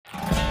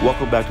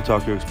Welcome back to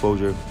Talk Your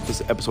Exposure. This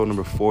is episode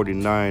number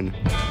 49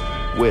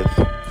 with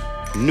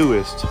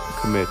newest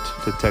commit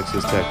to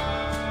Texas Tech,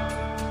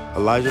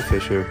 Elijah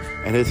Fisher,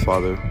 and his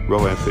father,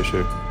 Rohan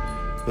Fisher.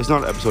 It's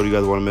not an episode you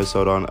guys want to miss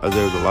out on, as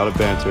there's a lot of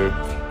banter,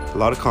 a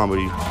lot of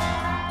comedy,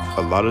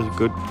 a lot of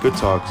good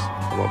talks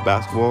about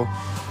basketball,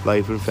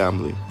 life, and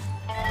family.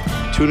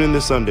 Tune in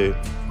this Sunday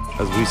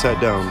as we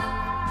sat down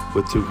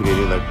with two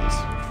Canadian legends.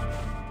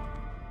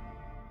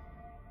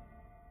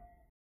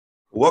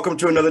 Welcome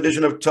to another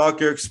edition of Talk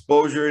Your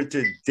Exposure, and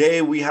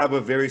today we have a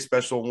very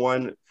special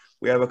one.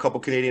 We have a couple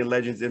Canadian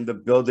legends in the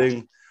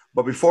building,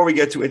 but before we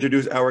get to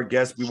introduce our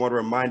guests, we want to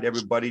remind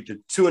everybody to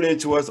tune in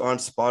to us on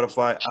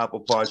Spotify,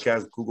 Apple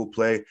Podcasts, Google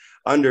Play,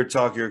 under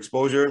Talk Your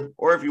Exposure,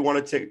 or if you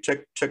want to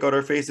check out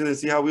our faces and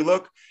see how we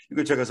look, you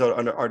can check us out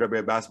under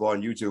RWA Basketball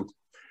on YouTube.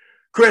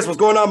 Chris, what's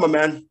going on, my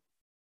man?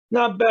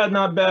 Not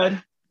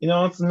bad. You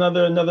know, it's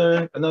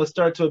another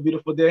start to a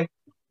beautiful day.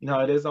 You know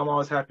how it is. I'm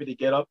always happy to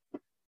get up,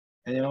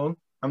 and you know,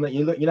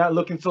 you're not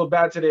looking so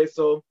bad today,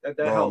 so that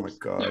helps. Oh my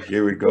God,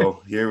 here we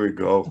go. You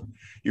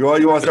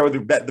want to start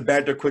with the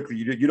banter quickly.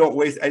 You don't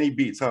waste any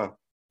beats, huh?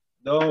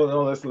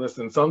 No,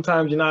 listen.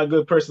 Sometimes you're not a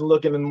good person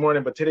looking in the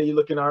morning, but today you're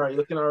looking all right.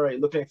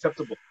 Looking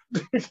acceptable.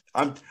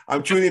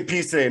 I'm choosing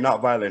peace today,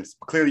 not violence.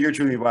 Clearly, you're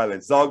choosing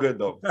violence. It's all good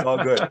though. It's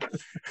all good.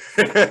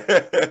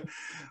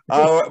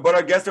 But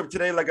our guests of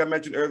today, like I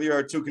mentioned earlier,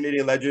 are two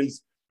Canadian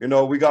legends. You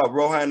know, we got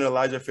Rohan and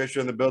Elijah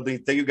Fisher in the building.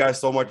 Thank you guys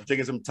so much for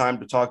taking some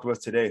time to talk to us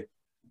today.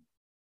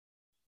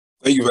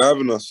 Thank you for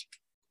having us.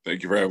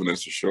 Thank you for having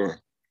us, for sure.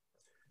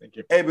 Thank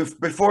you. Hey,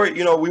 before,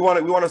 you know, we want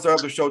to start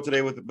off the show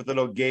today with a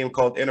little game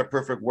called In a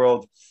Perfect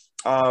World.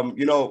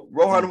 You know,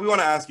 Rohan, we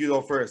want to ask you though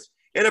first.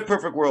 In a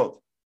perfect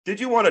world, did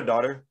you want a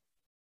daughter?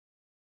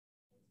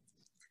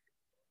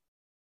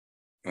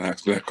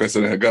 Actually, that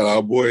question, I got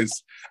all boys.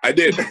 I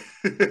did.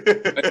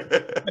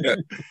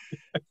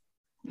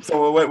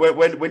 So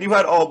when you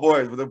had all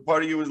boys, was the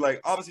part of you was like,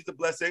 obviously it's a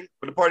blessing,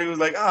 but the part of you was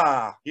like,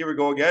 here we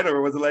go again,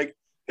 or was it like,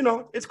 you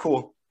know, it's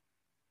cool?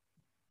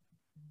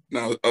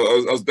 No,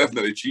 I was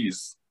definitely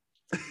cheese.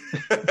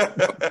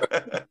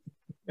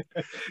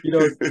 You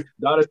know,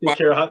 daughters take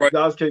care of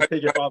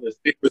fathers.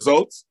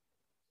 Results?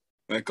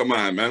 Man, come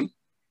on, man.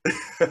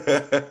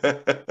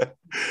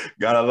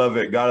 Gotta love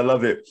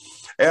it.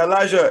 Hey,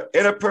 Elijah,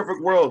 in a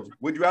perfect world,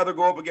 would you rather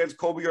go up against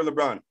Kobe or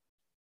LeBron?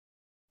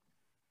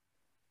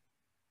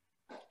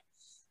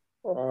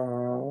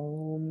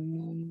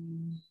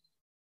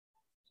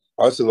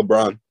 I'll say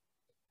LeBron.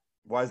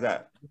 Why is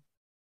that?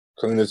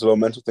 Because there's little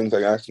mental things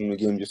I ask him in the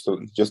game just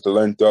to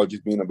learn throughout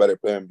just being a better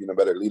player and being a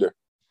better leader.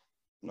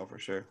 No, for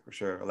sure.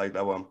 I like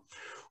that one.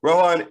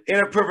 Rohan, in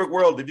a perfect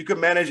world, if you could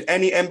manage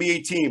any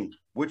NBA team,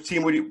 which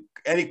team would you?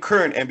 Any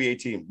current NBA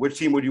team, which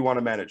team would you want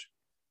to manage?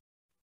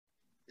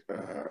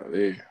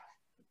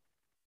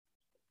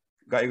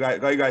 Got you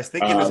guys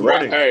thinking this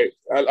morning. Hey,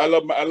 I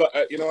love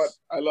you know what?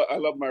 I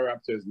love my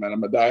Raptors, man.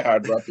 I'm a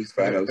diehard Raptors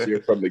fan. I was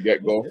here from the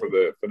get-go for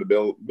the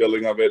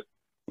building of it.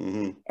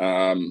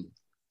 Mm-hmm.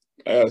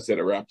 I said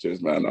the Raptors,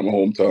 man. I'm a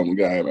hometown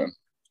guy, man.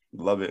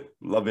 Love it.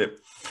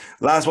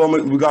 Last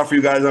one we got for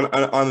you guys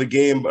on the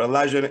game. But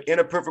Elijah, in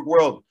a perfect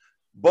world,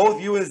 both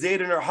you and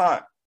Zayden are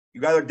hot. You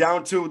guys are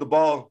down two with the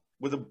ball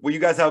where you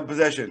guys have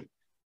possession.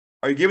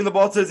 Are you giving the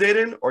ball to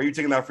Zayden, or are you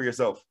taking that for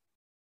yourself?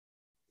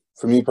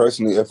 For me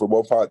personally, if we're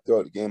both hot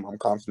throughout the game, I'm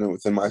confident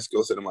within my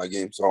skill set in my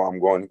game, so I'm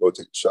going to go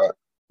take a shot.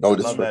 No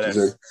disrespect to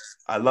Zay.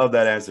 I love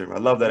that answer. I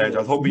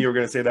was hoping you were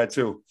going to say that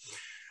too.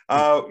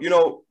 You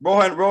know,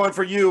 Rohan,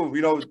 for you,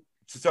 you know,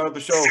 to start off the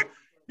show,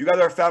 you guys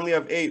are a family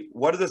of 8.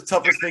 What is the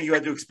toughest thing you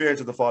had to experience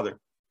with a father?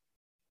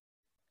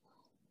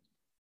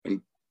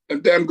 And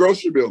damn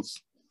grocery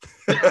bills.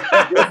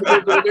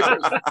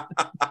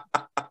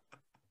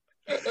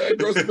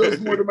 Grocery bills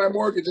more than my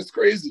mortgage. It's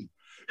crazy.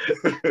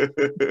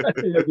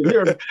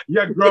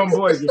 You're grown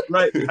boys,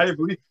 right? I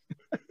believe.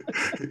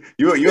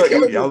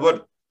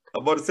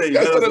 I'm about to say,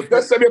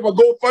 let's set up a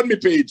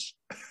GoFundMe page.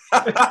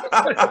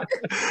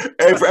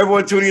 Hey, for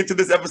everyone tuning into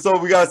this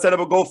episode, we gotta set up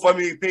a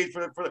GoFundMe page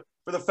for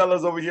the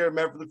fellas over here,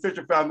 man. For the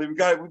Fisher family, we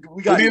got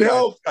need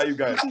help. Got you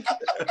guys.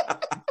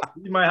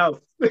 Need my house.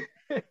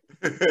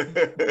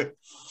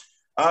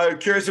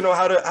 Curious to know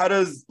how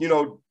does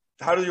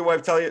your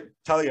wife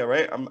Talia,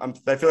 right? I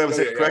feel like I'm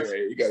saying it correct. Yeah,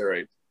 you got it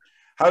right.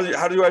 How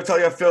does your wife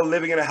Talia feel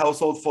living in a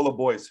household full of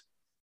boys?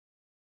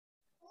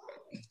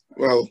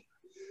 Well,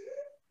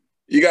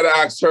 you got to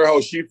ask her how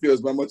she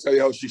feels, but I'm going to tell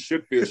you how she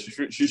should feel.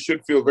 She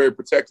should feel very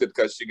protected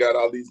because she got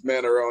all these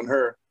men around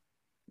her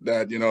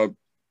that, you know,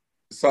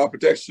 it's all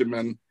protection,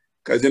 man.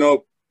 Because, you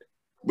know,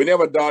 when you have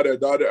a daughter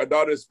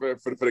is for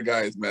the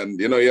guys, man.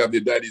 You know, you have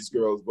your daddy's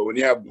girls, but when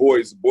you have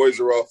boys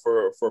are all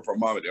for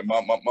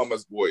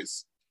mama's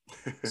boys.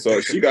 So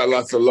she got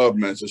lots of love,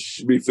 man. So she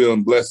should be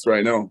feeling blessed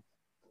right now.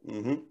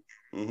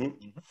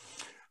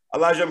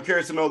 Elijah, I'm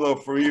curious to know, though,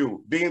 for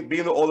you, being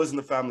the oldest in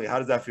the family, how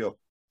does that feel?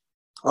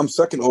 I'm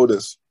second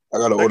oldest. I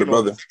got an older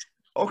brother.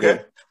 Okay.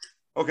 Yeah.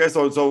 Okay,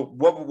 so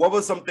what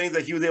were some things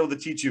that he was able to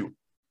teach you?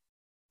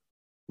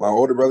 My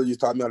older brother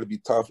just taught me how to be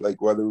tough,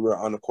 like whether we were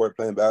on the court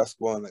playing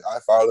basketball and like I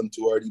fouled him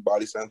too hard, he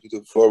body slams me to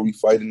the floor, we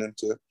fighting him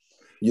to.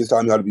 He just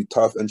taught me how to be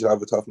tough and just have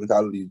a tough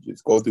mentality.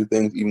 Just go through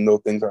things even though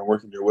things aren't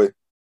working your way.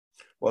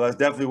 Well, that's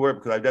definitely work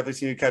because I've definitely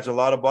seen you catch a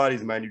lot of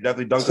bodies, man. You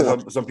definitely dunked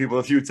on some people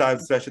a few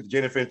times, especially at the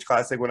Jane Finch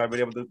Classic when I've been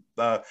able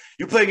to.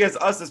 You played against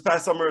us this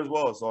past summer as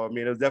well, so I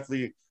mean, it was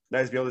definitely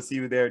nice to be able to see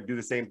you there do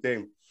the same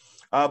thing.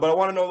 But I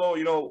want to know though,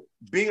 you know,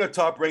 being a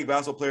top-ranked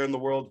basketball player in the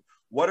world,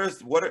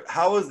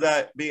 how is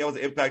that being able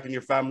to impact in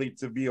your family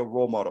to be a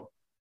role model?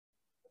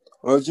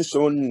 Well, it's just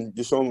showing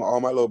all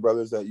my little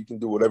brothers that you can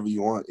do whatever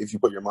you want if you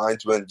put your mind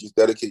to it and just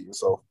dedicate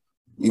yourself.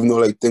 Even though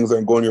like things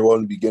aren't going your way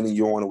in the beginning,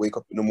 you don't want to wake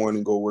up in the morning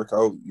and go work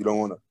out. You don't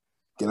want to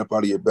get up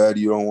out of your bed.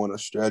 You don't want to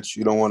stretch.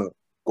 You don't want to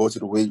go to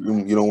the weight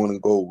room. You don't want to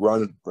go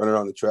run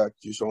around the track.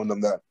 Just showing them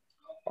that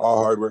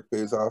all hard work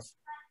pays off.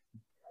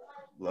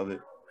 Love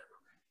it.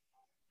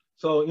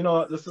 So, you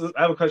know,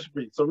 I have a question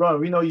for you. So,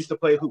 Ron, we know you used to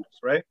play hoops,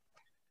 right?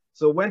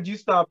 So when did you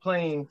stop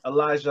playing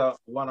Elijah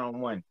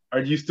one-on-one?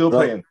 Are you still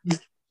playing?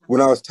 When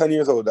I was 10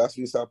 years old, that's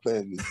when he stopped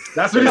playing me.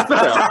 That's when he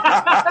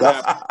stopped.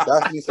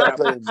 That's when he stopped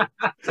playing me.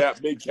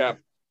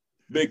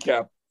 Big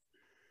cap.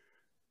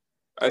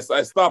 I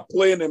stopped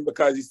playing him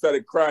because he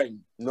started crying.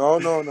 No.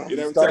 You know, he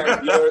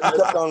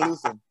kept on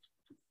losing.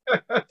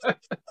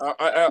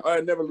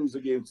 I never lose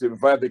a game to him.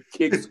 If I have to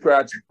kick,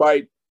 scratch,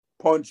 bite,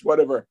 punch,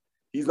 whatever,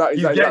 he's not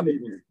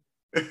beating me.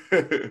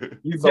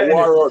 He's a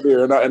war out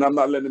there, and I'm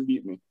not letting him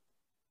beat me.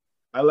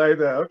 I like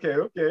that. Okay.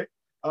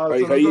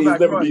 So he's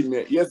never beaten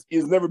me. Yes,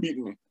 he's never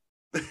beaten me.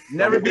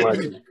 Never beaten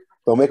me.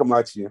 Don't make him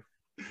lie to you.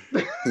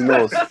 He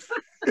knows.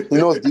 He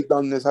knows deep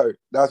down in his heart.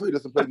 That's why he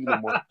doesn't play me no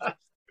more.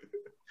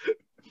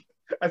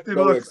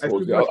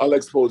 I'll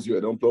expose you.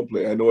 Don't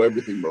play. I know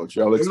everything about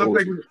you. I'll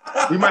expose you.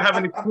 We might have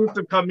an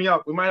exclusive coming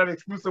up. We might have an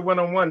exclusive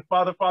one-on-one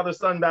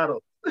father-son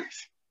battle.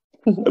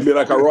 It'll be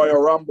like a Royal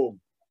Rumble.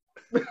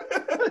 I'm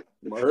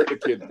gonna hurt the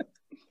kid.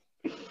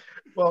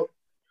 Well,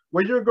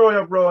 when you were growing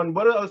up, Rohan,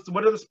 what are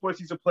the sports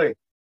you used to play?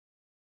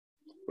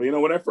 Well, you know,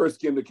 when I first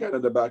came to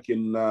Canada back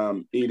in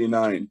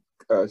 '89,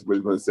 I was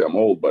going to say I'm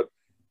old, but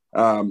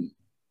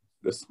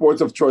the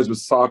sports of choice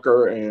was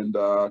soccer and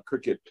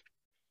cricket.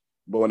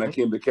 But when I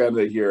came to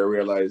Canada here, I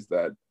realized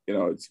that, you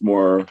know, it's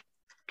more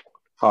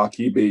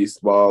hockey,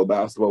 baseball,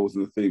 basketball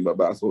wasn't the thing, but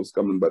basketball was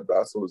coming, but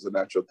basketball was a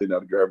natural thing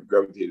that I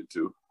gravitated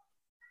to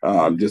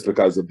just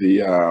because of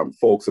the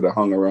folks that I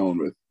hung around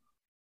with.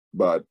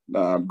 But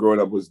growing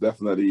up was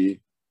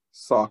definitely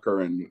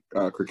soccer and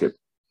cricket.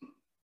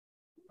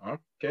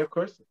 Okay, of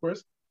course.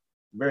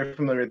 Very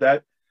familiar with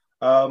that.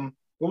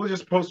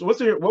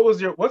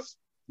 What's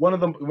one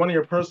of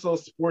your personal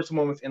sports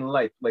moments in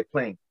life, like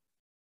playing?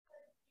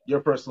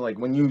 Your personal, like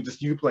when you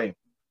playing.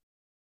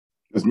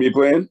 Just me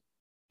playing?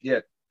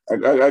 Yeah. I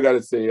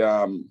gotta say,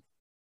 I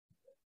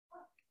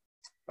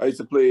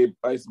used to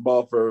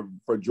ball for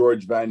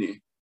George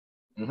Vanney.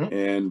 Mm-hmm.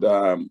 And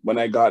when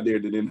I got there,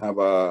 they didn't have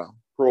a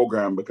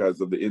program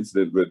because of the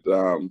incident with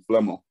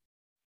Flemo.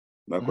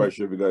 Not quite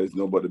sure if you guys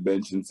know about the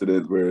bench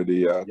incident where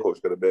the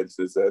coach got a bench,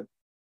 they said.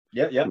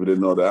 Yeah. We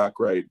didn't know the act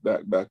right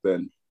back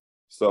then.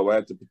 So I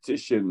had to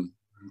petition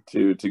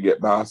to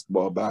get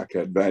basketball back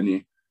at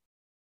Vanney.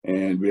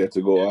 And we had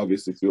to go,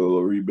 obviously, through a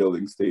little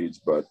rebuilding stage.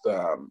 But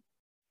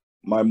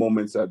my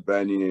moments at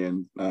Vanney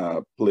and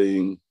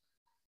playing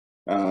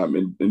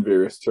in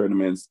various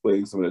tournaments,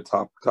 playing some of the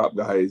top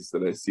guys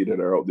that I see that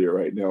are out there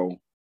right now,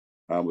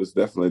 was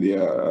definitely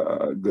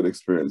a good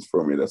experience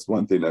for me. That's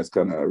one thing that's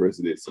kind of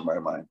resonates in my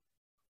mind.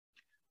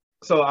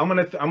 So I'm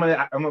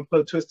gonna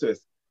put a twist to this.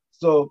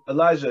 So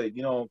Elijah,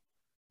 you know,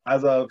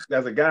 as a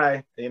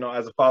guy, you know,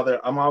 as a father,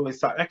 I'm always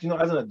talking. Actually, you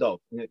know, as an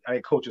adult, I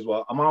coach as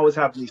well. I'm always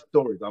having these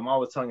stories. I'm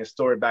always telling a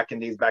story back in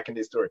days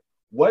story.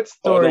 What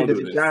story does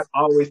your dad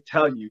always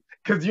tell you?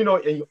 Because you know,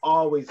 and you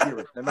always hear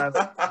it. And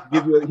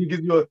he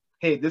gives you a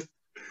hey,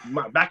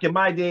 back in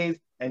my days,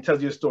 and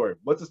tells you a story.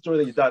 What's the story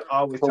that your dad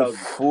always tells you?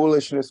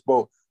 Foolishness,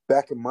 bro.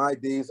 Back in my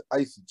days, I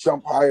used to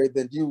jump higher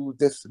than you,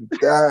 this and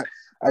that.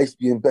 I used to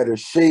be in better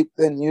shape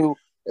than you.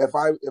 If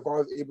I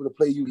was able to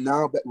play you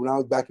now, but when I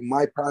was back in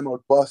my prime, I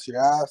would bust your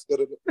ass.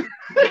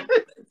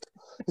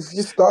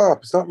 Just stop.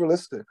 It's not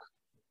realistic.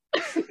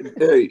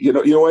 Hey, you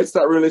know why it's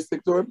not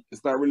realistic to him?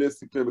 It's not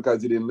realistic to him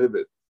because he didn't live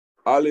it.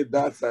 I lived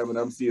that time and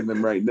I'm seeing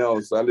them right now.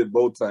 So I lived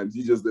both times.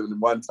 He just lived in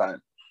one time.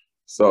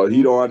 So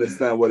he don't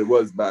understand what it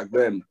was back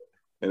then.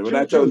 And when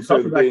I tell him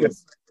certain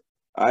things,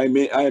 I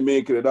ain't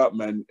making it up,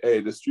 man.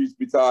 Hey, the streets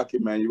be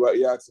talking, man. You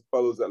ask the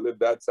fellows that lived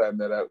that time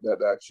that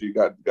actually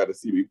got to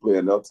see me play,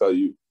 and they'll tell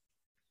you.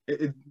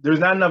 There's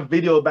not enough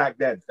video back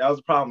then. That was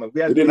the problem.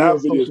 We didn't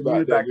have videos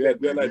back then.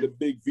 We had like the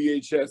big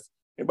VHS.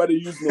 Anybody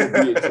use no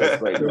VHS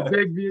right now?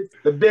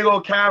 The big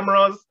old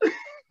cameras.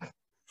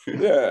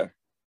 Yeah.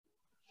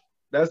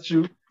 That's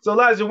true. So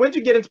Elijah, when did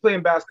you get into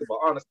playing basketball,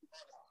 honestly?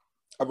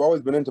 I've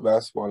always been into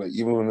basketball. Like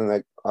even when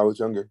like I was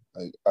younger.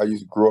 Like I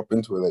used to grow up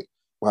into it. Like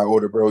my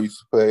older bro used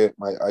to play it.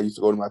 I used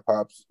to go to my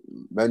pop's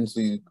men's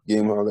league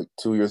game when I was like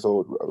 2 years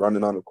old,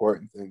 running on the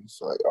court and things.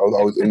 So like, I was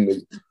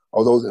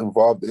always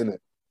involved in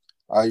it.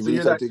 I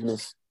really started taking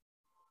this.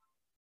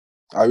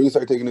 I really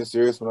started taking it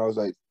serious when I was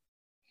like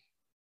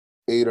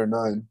 8 or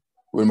 9,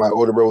 when my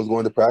older brother was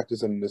going to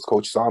practice, and this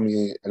coach saw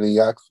me, and he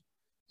asked,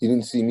 he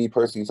didn't see me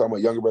personally, he saw my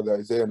younger brother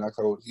Isaiah, and asked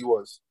how old he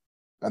was.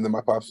 And then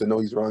my pops said, no,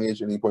 he's the wrong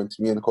age, and he pointed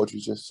to me, and the coach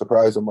was just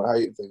surprised on my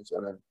height and things.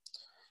 And then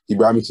he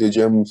brought me to the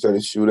gym,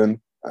 started shooting,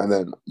 and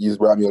then he just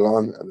brought me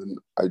along, and then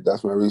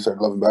that's when I really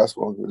started loving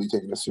basketball and really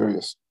taking it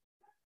serious.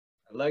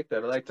 I like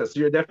that. I like that. So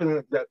you're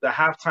definitely the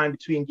halftime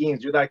between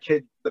games. You're that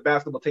kid, the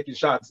basketball taking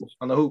shots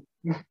on the hoop.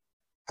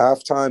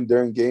 Halftime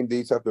during game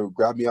dates, have to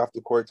grab me off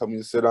the court, tell me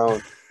to sit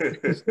down.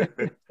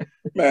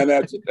 Man, I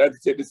had to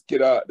take this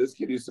kid out. This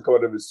kid used to come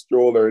out of his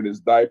stroller and his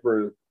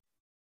diaper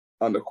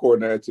on the court,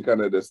 and I had to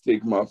kind of just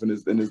take him off in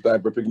his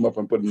diaper, pick him up,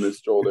 and put him in his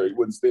stroller. He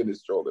wouldn't stay in his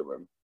stroller,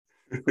 man.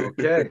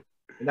 Okay.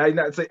 Now he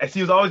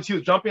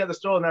was jumping at the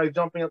stroller. Now he's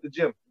jumping at the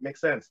gym.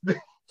 Makes sense.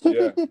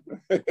 Yeah.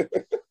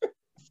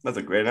 That's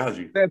a great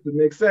analogy. It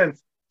makes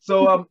sense.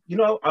 So, you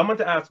know, I want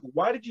to ask,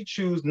 why did you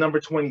choose number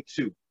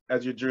 22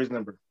 as your jersey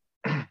number?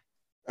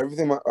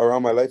 Everything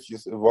around my life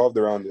just evolved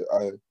around it.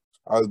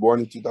 I was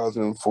born in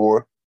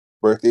 2004.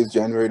 Birthday is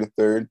January the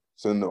 3rd.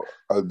 So no,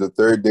 the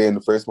third day in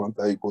the first month,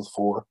 that equals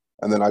 4.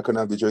 And then I couldn't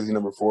have the jersey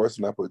number 4,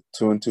 so I put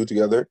 2 and 2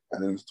 together,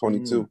 and then it was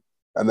 22.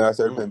 And then I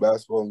started playing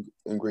basketball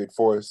in grade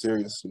 4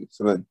 seriously.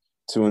 So then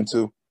 2 and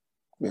 2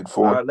 made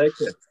 4. I like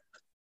that.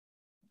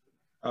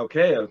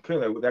 Okay,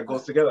 that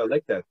goes together. I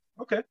like that.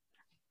 Okay,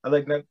 I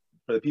like that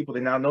for the people.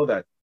 They now know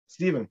that.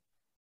 Steven,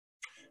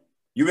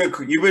 you've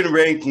been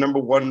ranked number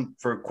 1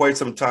 for quite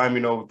some time.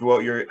 You know,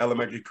 throughout your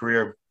elementary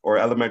career or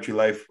elementary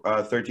life,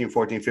 13,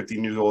 14,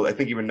 15 years old. I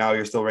think even now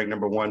you're still ranked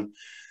number 1.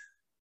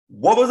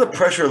 What was the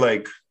pressure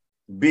like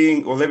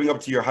being or living up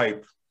to your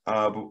hype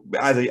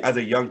as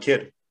a young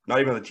kid?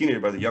 Not even as a teenager,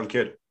 but as a young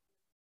kid.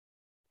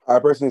 I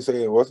personally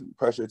say it wasn't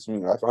pressure to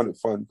me. I found it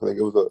fun. Like,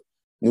 it was a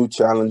new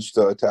challenge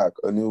to attack,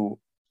 a new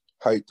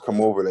height to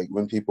come over. Like,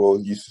 when people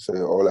used to say,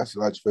 oh, that's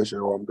Elijah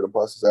Fisher, or I'm going to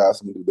bust his ass,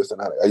 I'm going to do this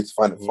and that. I just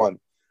find it fun.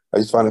 I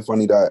just find it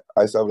funny that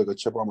I still have like a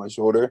chip on my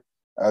shoulder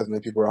as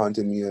many people are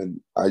hunting me, and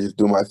I just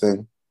do my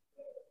thing.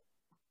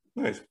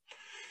 Nice.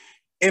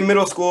 In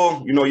middle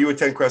school, you know, you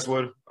attend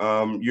Crestwood.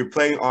 You're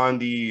playing on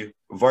the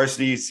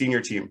varsity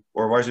senior team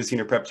or varsity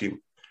senior prep team.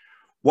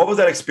 What was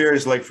that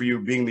experience like for you,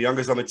 being the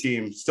youngest on the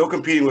team, still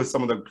competing with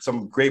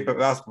some great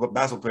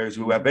basketball players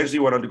who eventually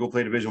went on to go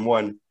play Division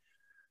I?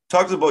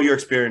 Talk to us about your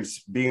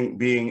experience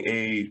being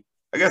a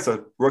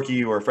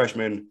rookie or a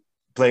freshman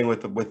playing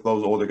with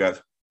those older guys.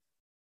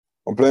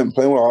 I'm playing with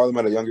all of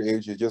them at a younger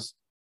age. It just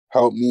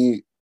helped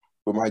me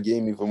with my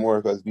game even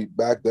more, because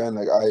back then,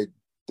 like, I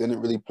didn't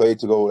really play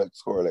to go like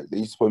score. Like, they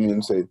used to put me in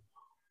and say,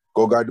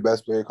 go guard the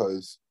best player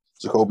because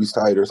Jacoby's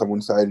tired or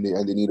someone's tired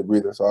and they need a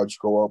breather. So I'll just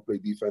go out, play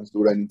defense, do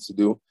what I need to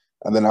do.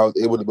 And then I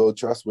was able to build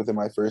trust within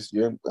my first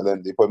year. And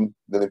then they put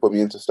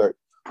me in to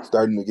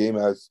starting the game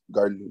as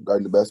guarding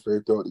the best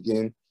player throughout the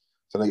game.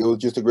 So like, it was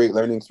just a great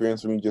learning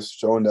experience for me, just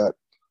showing that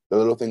the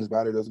little things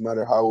matter. Doesn't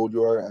matter how old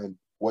you are and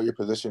what your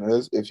position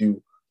is. If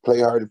you play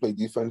hard and play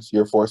defense,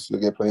 you're forced to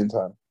get playing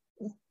time.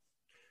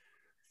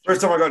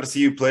 First time I got to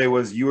see you play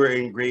was you were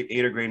in grade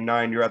 8 or grade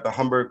 9. You're at the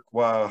Humber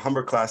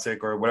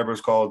Classic or whatever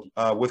it's called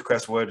with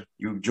Crestwood.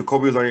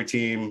 Jacoby was on your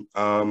team.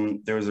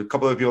 There was a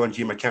couple of people on the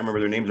team. I can't remember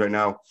their names right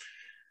now.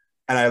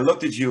 And I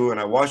looked at you and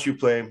I watched you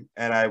play,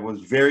 and I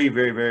was very,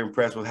 very, very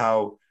impressed with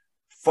how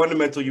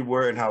fundamental you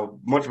were and how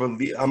much of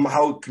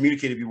how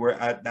communicative you were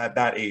at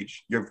that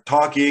age. You're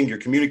talking, you're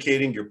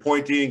communicating, you're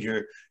pointing,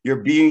 you're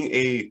being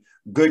a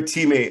good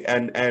teammate,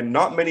 and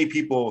not many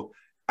people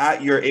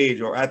at your age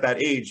or at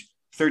that age,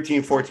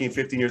 13, 14,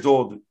 15 years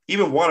old,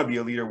 even want to be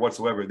a leader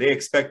whatsoever. They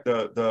expect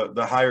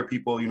the higher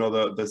people, you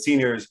know, the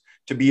seniors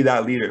to be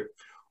that leader.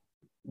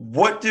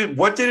 What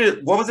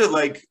was it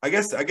like? I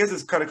guess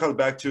this kind of comes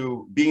back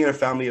to being in a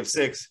family of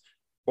 6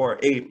 or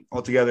 8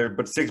 altogether,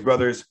 but 6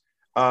 brothers.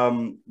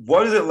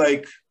 What is it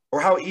like,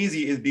 or how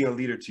easy is being a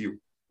leader to you?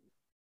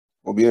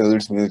 Well, being a leader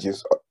to me is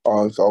just,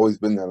 it's always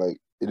been there. Like,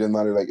 it didn't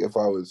matter, like, if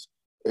I was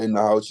in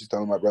the house, just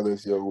telling my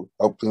brothers, yo,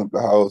 help clean up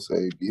the house,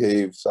 hey,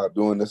 behave, stop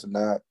doing this and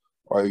that,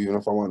 or even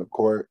if I'm on the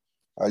court.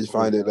 I just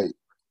find it, like,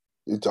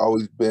 it's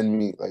always been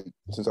me, like,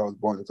 since I was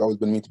born, it's always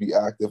been me to be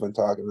active and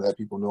talk and let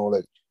people know,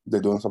 like, if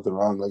they're doing something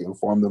wrong, like,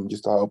 inform them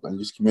just to help and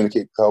just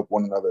communicate to help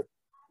one another.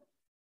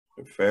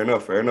 Fair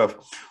enough.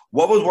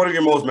 What was one of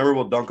your most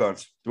memorable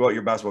dunk-ons throughout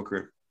your basketball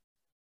career?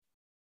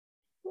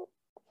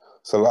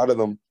 So a lot of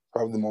them,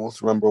 probably the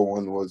most memorable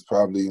one was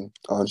probably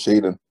on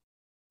Shaden.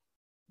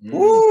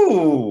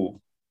 Ooh,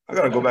 I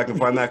gotta go back and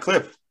find that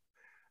clip.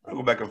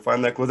 Was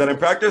that in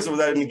practice or was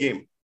that in the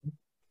game?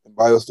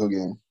 Biosteel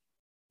game.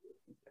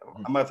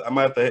 I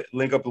might have to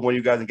link up with one of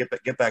you guys and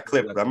get that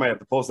clip. I might have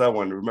to post that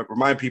one to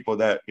remind people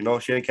that, you know,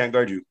 Shaden can't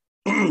guard you.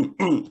 Don't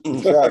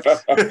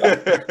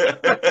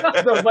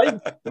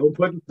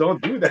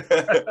do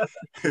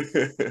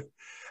that.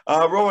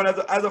 Rohan,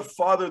 as a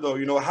father, though,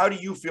 you know, how do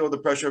you feel the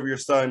pressure of your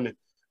son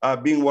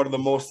being one of the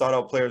most sought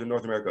out players in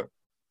North America?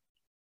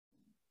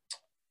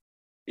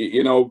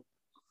 You know,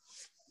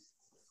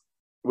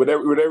 with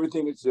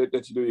everything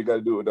that you do, you got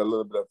to do it with a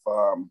little bit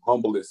of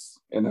humbleness.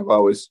 And I've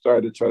always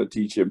tried to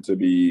teach him to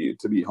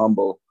be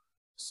humble.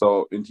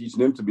 So in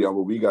teaching him to be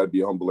humble, we got to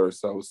be humble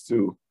ourselves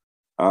too.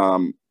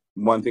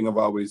 One thing I've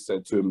always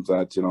said to him is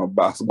that, you know,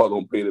 basketball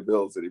don't pay the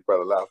bills. And he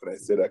probably laugh when I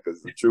say that because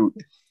it's the truth.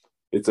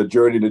 It's a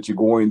journey that you're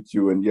going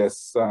through. And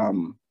yes,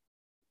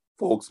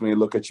 folks may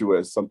look at you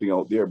as something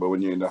out there, but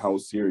when you're in the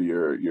house here,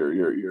 you're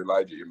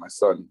Elijah, you're my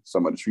son.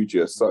 Someone to treat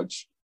you as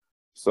such.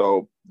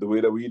 So the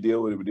way that we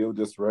deal with it, we deal with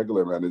just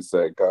regular, man. It's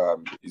like,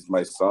 he's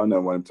my son. I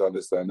want him to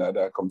understand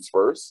that comes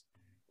first,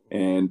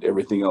 and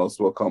everything else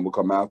will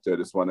come after. I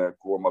just want to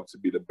grow him up to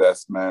be the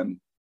best man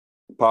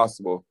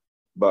possible.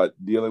 But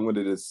dealing with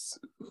it's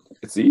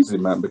easy,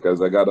 man,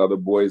 because I got other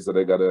boys that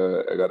I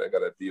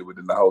gotta deal with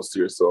in the house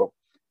here. So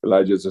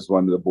Elijah's just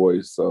one of the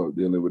boys. So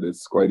dealing with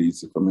it's quite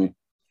easy for me.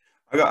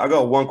 I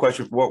got one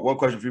question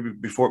for you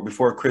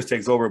before Chris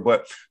takes over.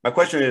 But my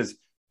question is,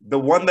 the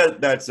one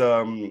that's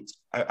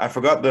I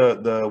forgot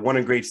the one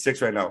in grade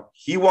 6 right now.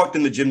 He walked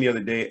in the gym the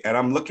other day, and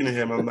I'm looking at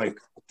him. I'm like,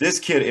 this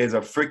kid is a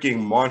freaking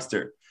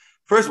monster.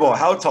 First of all,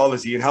 how tall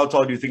is he, and how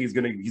tall do you think he's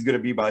gonna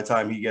be by the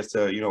time he gets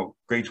to, you know,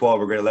 grade 12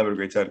 or grade 11 or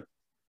grade 10?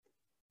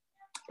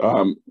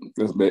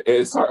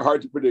 It's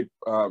hard to predict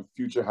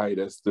future height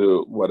as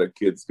to what a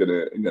kid's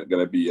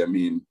gonna be. I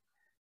mean,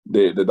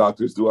 the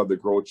doctors do have the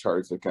growth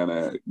charts that kind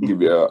of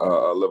give you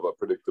a level of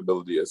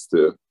predictability as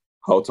to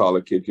how tall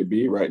a kid could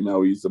be. Right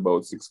now, he's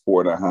about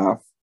 6'4.5".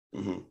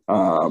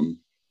 Mm-hmm.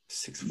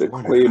 6'4". The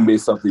claim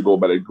based off you go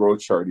by the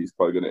growth chart, he's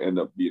probably going to end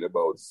up being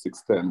about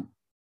 6'10".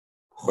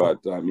 But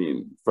I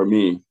mean, for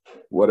me,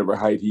 whatever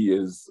height he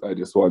is, I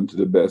just want him to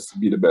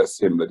be the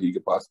best him that he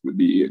could possibly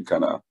be, and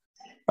kind of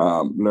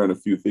learn a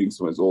few things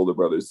from his older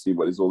brothers, see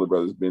what his older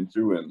brothers been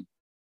through, and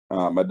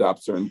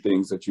adapt certain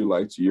things that you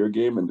like to your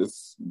game, and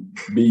just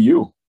be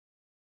you.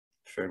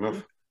 Fair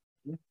enough.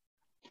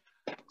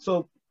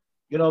 So,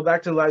 you know,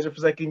 back to Elijah for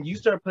a second. You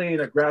start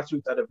playing at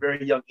grassroots at a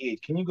very young age.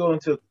 Can you go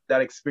into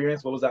that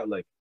experience? What was that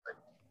like?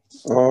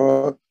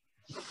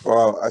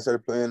 Well, I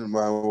started playing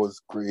when I was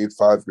grade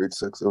 5, grade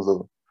 6. It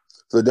was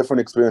a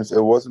different experience.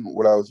 It wasn't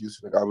what I was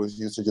used to. Like, I was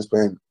used to just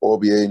playing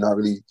OBA, not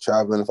really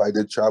traveling. If I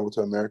did travel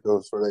to America, it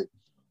was for like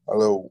a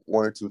little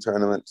 1 or 2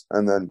 tournaments.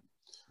 And then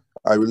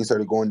I really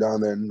started going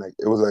down there, and like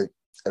it was like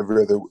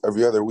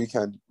every other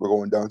weekend we're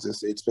going down to the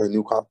States playing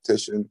new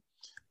competition.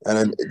 And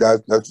then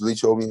that really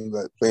showed me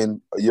that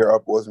playing a year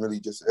up wasn't really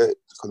just it.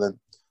 Because then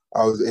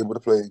I was able to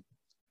play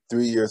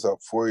 3 years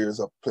up, 4 years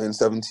up, playing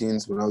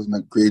 17s when I was in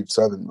like grade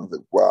 7. I was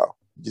like, wow,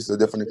 just a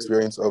different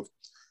experience of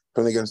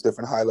playing against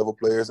different high-level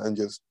players and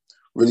just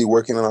really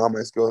working on all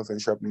my skills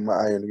and sharpening my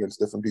iron against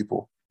different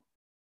people.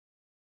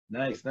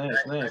 Nice. So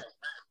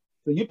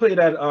you played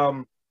at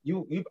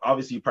you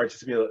obviously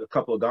participated in a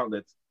couple of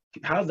gauntlets.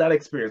 How's that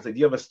experience? Like, do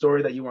you have a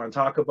story that you want to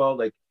talk about?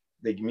 Like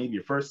maybe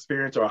your first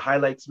experience or a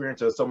highlight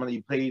experience, or someone that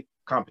you played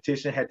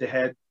competition head to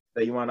head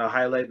that you want to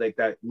highlight, like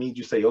that made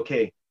you say,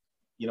 okay,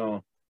 you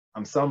know,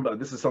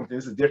 this is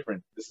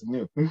different. This is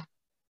new.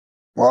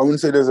 Well, I wouldn't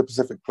say there's a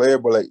specific player,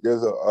 but like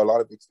there's a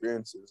lot of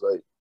experiences.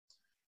 Like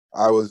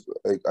I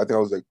think I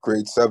was like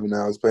grade 7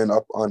 and I was playing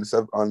up on the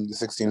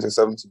 16s and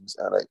 17s.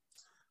 And like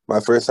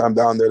my first time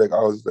down there, like I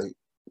was like,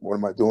 what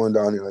am I doing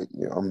down here? Like,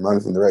 you know, I'm not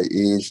even the right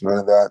age, none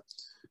of that.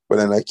 But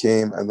then I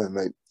came and then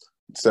like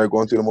started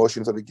going through the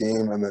motions of the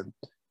game, and then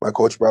my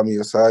coach brought me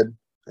aside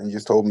and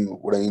just told me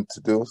what I needed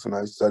to do. So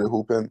then I started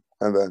hooping,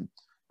 and then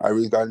I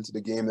really got into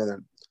the game, and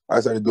then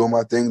I started doing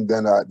my thing.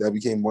 Then that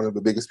became one of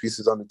the biggest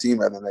pieces on the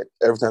team. And then like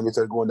every time we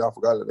started going down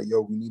for God, like,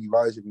 yo, we need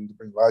Elijah. We need to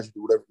bring Elijah.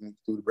 Do whatever we need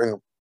to do to bring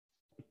him.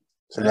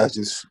 So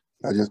that's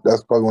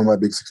probably one of my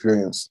biggest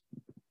experiences.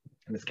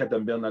 And it's kept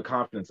them building that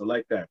confidence. I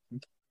like that.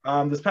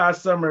 This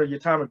past summer, your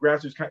time at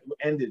grassroots kind of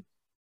ended.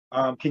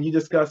 Can you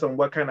discuss on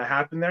what kind of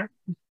happened there?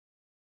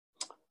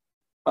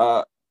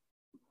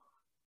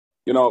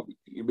 You know,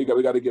 we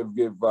got to give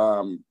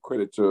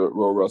credit to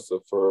Ro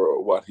Russell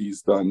for what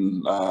he's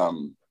done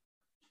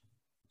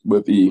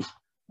with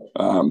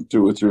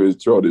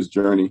throughout his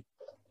journey.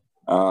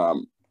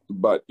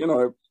 But you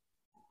know,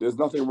 there's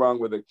nothing wrong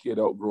with a kid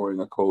outgrowing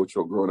a coach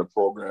or growing a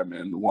program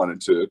and wanting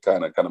to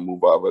kind of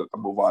move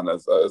on.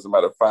 As a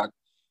matter of fact,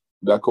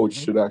 that coach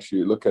should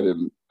actually look at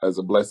him as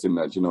a blessing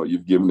that, you know,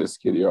 you've given this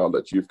kid here all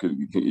that you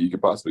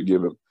could possibly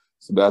give him.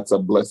 So that's a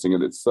blessing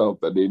in itself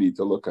that they need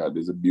to look at.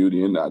 There's a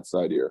beauty in that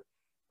side here.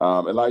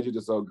 Elijah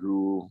just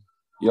outgrew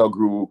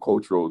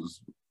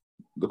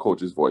the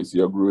coach's voice.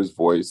 He outgrew his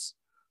voice.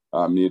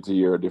 Needed to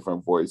hear a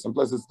different voice. And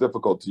plus it's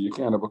difficult you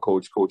can't have a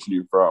coach coaching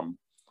you from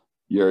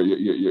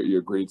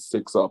your grade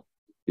 6 up.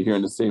 You're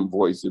hearing the same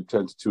voice, you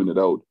tend to tune it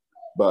out.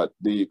 But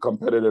the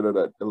competitor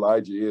that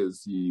Elijah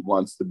is, he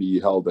wants to be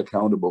held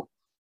accountable.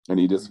 And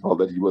he just felt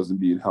that he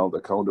wasn't being held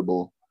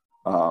accountable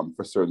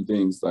for certain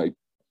things like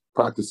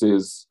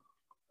practices.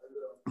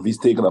 If he's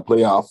taking a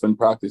playoff in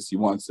practice, he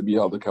wants to be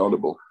held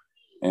accountable.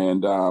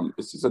 And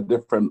it's just a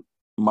different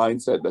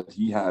mindset that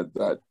he had,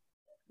 that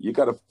you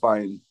got to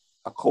find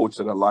a coach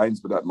that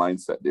aligns with that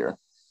mindset there.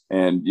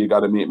 And you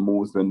got to make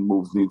moves when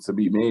moves need to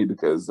be made,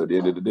 because at the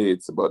end of the day,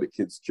 it's about a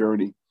kid's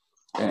journey.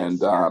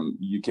 And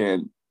you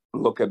can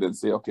look at it and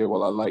say, okay,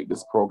 well, I like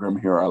this program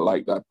here. I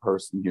like that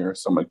person here.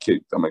 So I'm going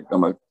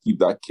to keep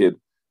that kid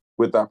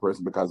with that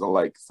person because I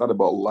like. It's not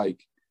about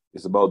like.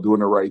 It's about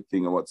doing the right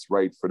thing and what's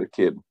right for the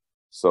kid.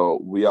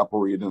 So we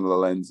operate in the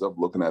lens of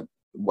looking at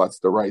what's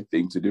the right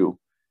thing to do.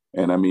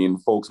 And I mean,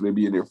 folks may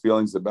be in their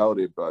feelings about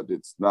it, but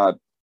it's not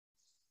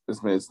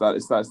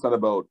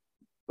about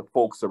the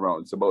folks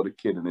around. It's about the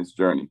kid and his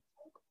journey.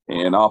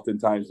 And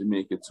oftentimes we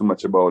make it too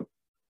much about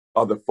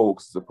other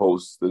folks as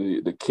opposed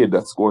to the kid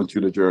that's going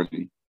through the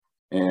journey.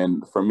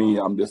 And for me,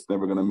 I'm just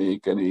never going to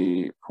make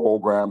any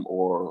program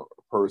or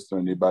person,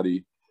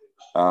 anybody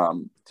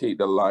take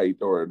the light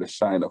or the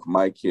shine of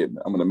my kid.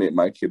 I'm going to make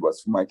my kid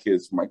what's for my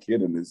kids, for my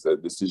kid. And it's a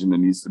decision that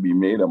needs to be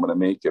made. I'm going to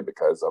make it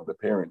because of the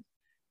parent.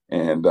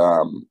 And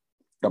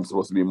I'm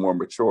supposed to be more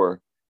mature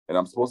and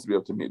I'm supposed to be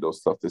able to make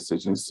those tough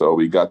decisions. So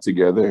we got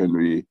together and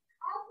we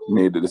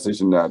made the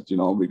decision that,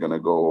 we're going to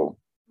go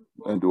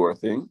and do our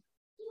thing.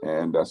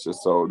 And that's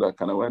just so that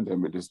kind of went.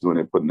 And we're just doing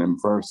it, putting them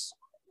first.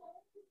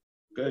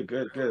 Good.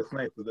 It's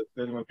nice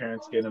that when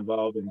parents get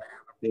involved and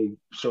they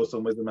show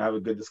some wisdom and have a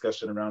good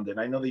discussion around it. And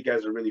I know that you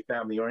guys are really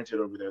family oriented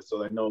over there.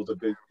 So I know it was a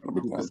good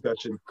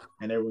discussion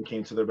and everyone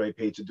came to the right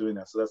page of doing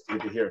that. So that's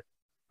good to hear.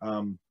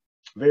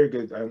 Very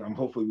good. I'm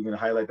hopefully we're going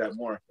to highlight that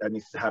more. That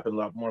needs to happen a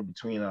lot more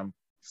between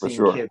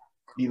seeing kids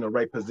be in the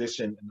right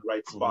position in the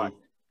right spot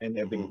and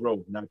they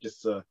grow, not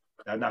just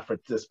not for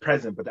this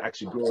present, but to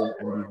actually grow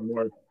and be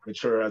more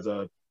mature as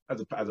a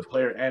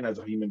player and as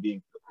a human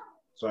being.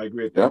 So I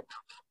agree with that.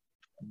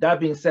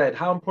 That being said,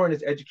 how important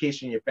is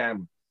education in your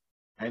family?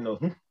 I know.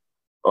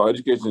 Oh,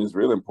 education is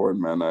really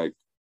important, man. I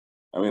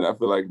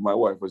feel like my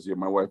wife was here.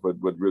 My wife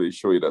would really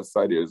show you that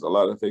side. There's a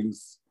lot of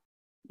things,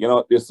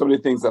 there's so many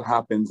things that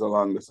happens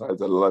along the sides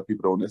that a lot of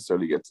people don't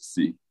necessarily get to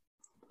see.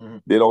 Mm-hmm.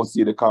 They don't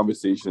see the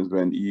conversations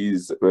when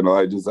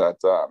Elijah's at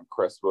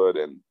Crestwood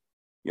and,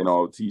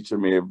 teacher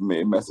may have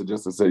made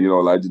messages and said,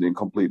 Elijah didn't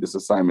complete this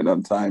assignment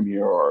on time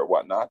here or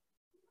whatnot.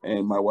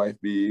 And my wife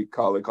be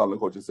calling the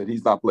coach and said,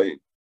 he's not playing.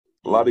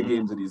 A lot of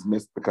games that he's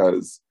missed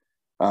because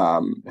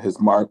his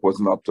marks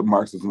wasn't up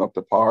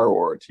to par,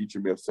 or a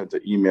teacher may have sent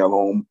an email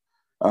home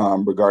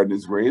regarding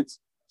his grades.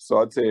 So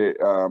I'd say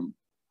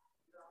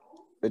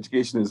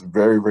education is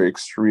very, very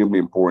extremely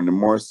important, and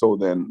more so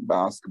than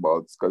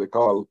basketball. It's because they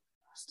call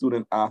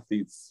student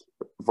athletes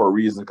for a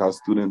reason, because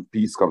student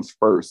piece comes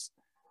first.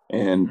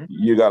 And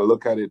you got to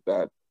look at it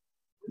that,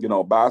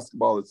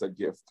 basketball is a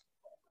gift.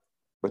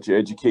 But your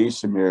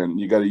education, man,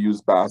 you got to use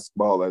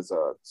basketball as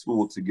a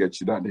tool to get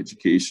you that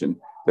education.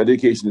 That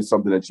education is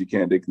something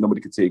that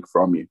nobody can take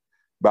from you.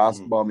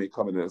 Basketball may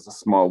come in as a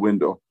small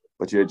window,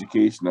 but your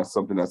education, that's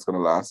something that's going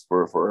to last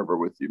forever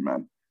with you,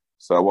 man.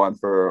 So I want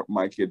for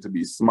my kid to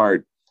be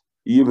smart,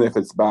 even if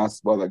it's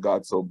basketball, that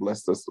God so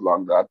blessed us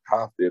along that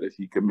path there that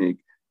he can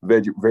make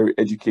very, very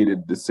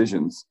educated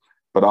decisions.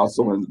 But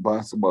also when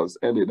basketball is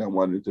ended, I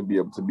wanted to be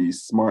able to be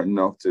smart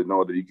enough to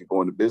know that he could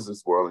go in the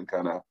business world and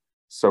kind of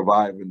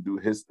survive and do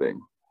his thing.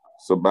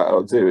 So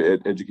I'll tell you,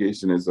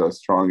 education is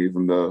strong,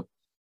 even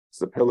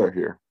it's a pillar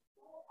here.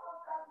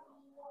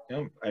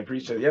 Yeah, I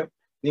appreciate it. Yep.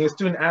 Being a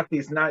student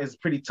athlete is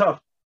pretty tough.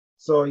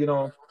 So,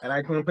 and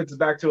I can put this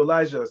back to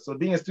Elijah. So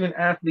being a student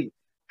athlete,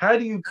 how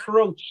do you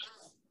approach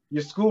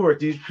your schoolwork?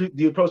 Do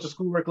you approach the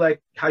schoolwork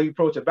like how you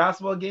approach a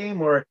basketball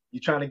game, or you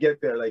trying to get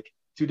there like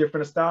two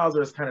different styles,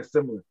 or it's kind of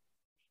similar?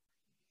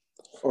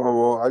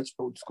 Oh, well, I just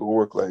approach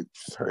schoolwork like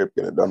just hurry up,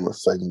 get it done with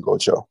so I can go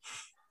chill.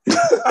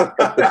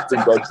 That's an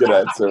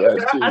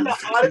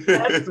honest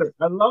answer.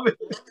 I love it.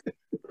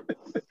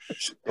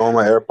 Throw on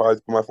my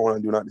AirPods, put my phone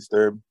on Do Not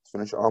Disturb,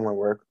 finish all my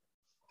work,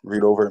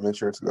 read over it, make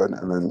sure it's good,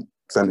 and then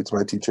send it to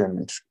my teacher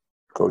and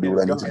go do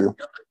what I need to do.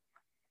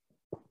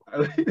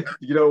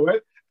 You know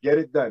what? Get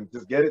it done.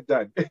 Just get it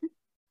done.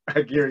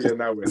 I hear you on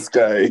that way. This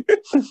guy.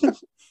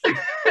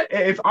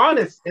 It's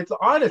honest. It's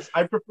honest.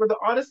 I prefer the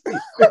honesty.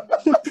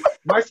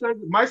 My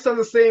son's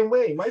the same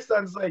way. My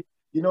son's like,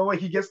 you know what?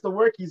 He gets to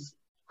work. He's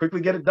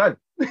quickly get it done.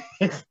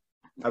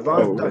 As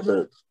long as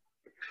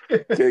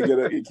it's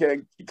done. You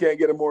can't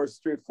get a more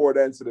straightforward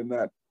answer than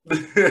that.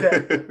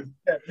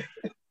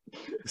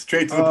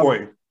 Straight to the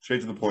point.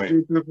 Straight to the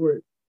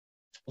point.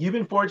 You've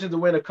been fortunate to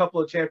win a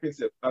couple of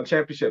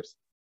championships.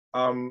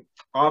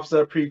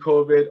 OFSA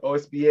pre-COVID,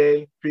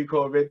 OSBA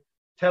pre-COVID.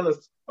 Tell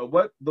us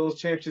what those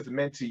championships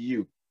meant to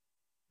you.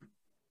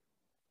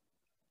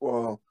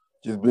 Well,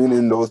 just being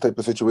in those type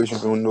of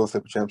situations, winning those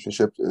type of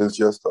championships is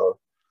just a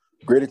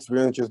great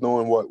experience, just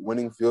knowing what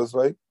winning feels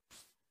like.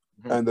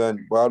 And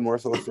then I'd more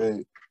so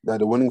say that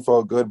the winning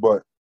felt good,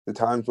 but the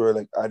times where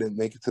like I didn't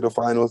make it to the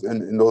finals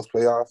in those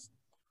playoffs,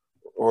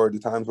 or the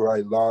times where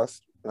I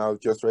lost and I was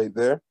just right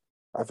there,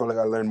 I felt like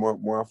I learned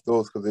more off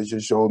those, because it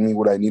just showed me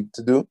what I needed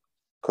to do.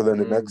 Because then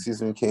the next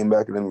season we came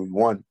back and then we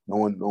won. No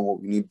one knew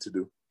what we needed to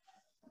do.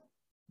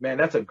 Man,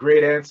 that's a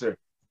great answer.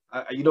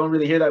 You don't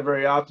really hear that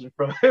very often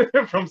from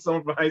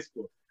someone from high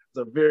school. It's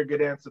a very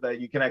good answer that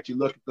you can actually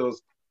look at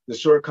the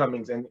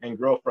shortcomings and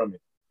grow from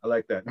it. I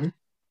like that.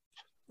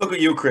 Look at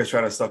you, Chris,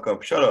 trying to suck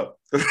up. Shut up.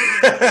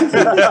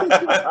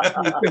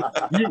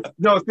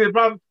 No, see,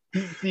 the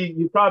See,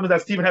 the problem is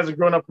that Steven hasn't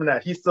grown up from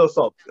that. He's still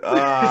salty.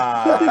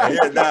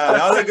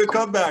 That was a good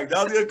comeback.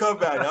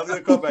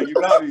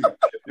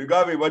 You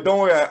got me. But don't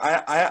worry,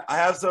 I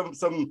have some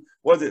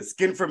what is it,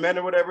 skin for men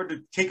or whatever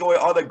to take away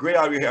all the gray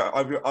out of your hair,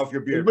 of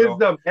your beard. Wisdom,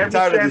 bro. every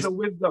stands of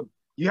wisdom.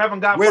 You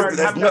haven't got far. You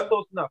haven't got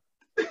close enough.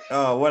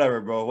 Oh, whatever,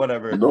 bro.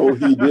 Whatever. No,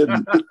 he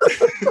didn't.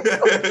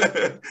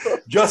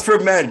 Just for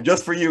men,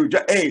 just for you.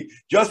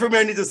 Just for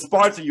men needs to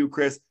sponsor you,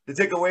 Chris, to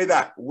take away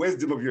that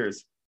wisdom of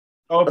yours.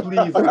 Oh,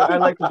 please. I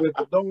like the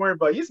wisdom. Don't worry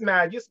about it. He's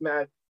mad. You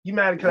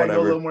mad because I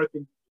know a little more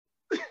things.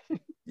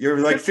 You're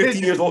like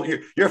 15 years old.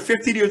 You're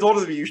 15 years older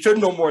than me. You should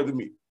know more than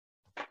me.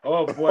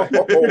 Oh, boy.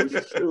 Oh,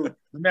 shoot.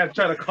 The man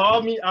trying to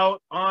call me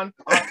out on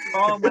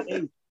all my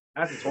age.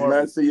 That's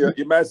horrible.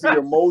 You might see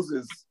your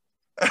Moses.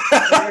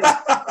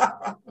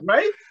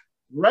 Right?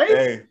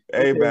 Hey,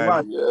 okay, man.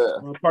 Watch. Yeah.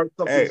 I'm gonna part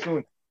something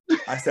soon.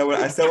 I said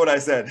what I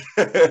said.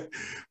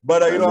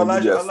 But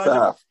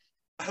Elijah,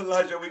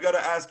 we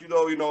gotta ask you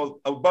though.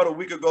 About a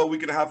week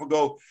and a half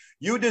ago,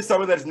 you did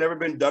something that's never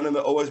been done in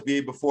the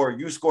OSBA before.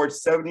 You scored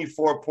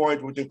 74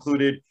 points, which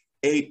included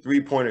 8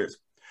 3-pointers.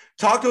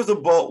 Talk to us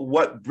about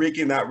what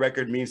breaking that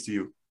record means to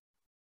you.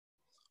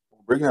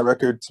 Breaking that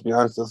record, to be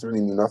honest, doesn't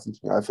really mean nothing to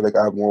me. I feel like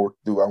I have more work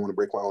to do. I want to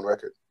break my own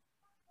record.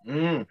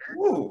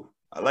 Ooh,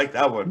 I like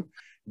that one.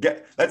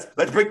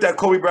 Let's break that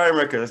Kobe Bryant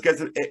record. Let's get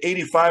to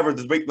 85, or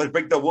let's break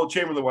the Wilt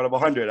Chamberlain one of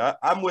 100.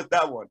 I'm with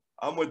that one.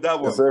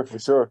 Yes, sir, for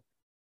sure.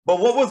 But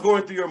what was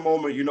going through your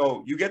moment? You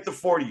get the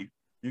 40,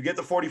 you get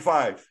the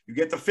 45, you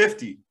get the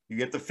 50, you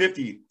get the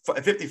 50,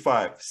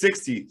 55,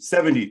 60,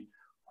 70.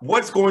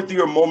 What's going through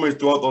your moments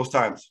throughout those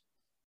times?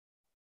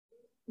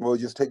 Well,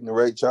 just taking the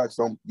right shots.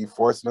 Don't be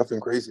forced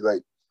nothing crazy.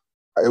 Like,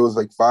 it was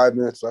like 5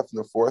 minutes left in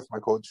the fourth. My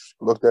coach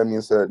looked at me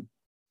and said,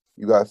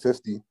 "You got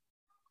 50."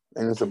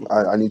 And he said,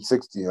 I need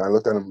 60. And I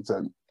looked at him and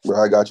said,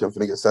 "Well, I got you. I'm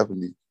going to get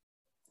 70.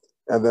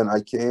 And then I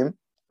came,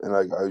 and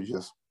I was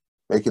just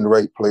making the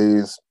right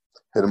plays,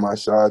 hitting my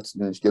shots,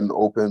 and just getting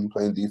open,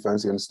 playing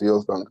defense, getting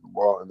steals, dunking the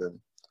ball. And then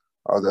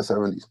I was at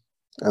 70.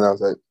 And I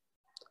was like,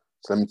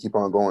 so let me keep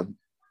on going.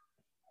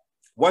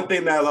 One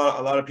thing that a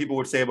lot of people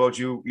would say about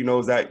you,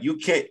 is that you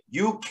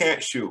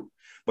can't shoot.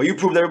 But you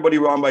proved everybody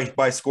wrong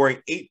by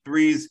scoring 8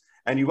 threes.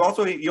 And you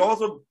also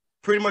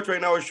pretty much right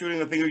now are shooting,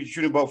 I think you're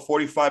shooting about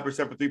 45%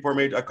 for three-point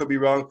range. I could be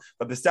wrong,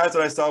 but the stats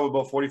that I saw were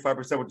about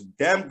 45%, which is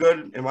damn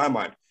good in my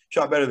mind.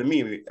 Shot better than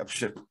me.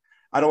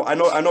 I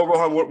know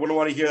Rohan wouldn't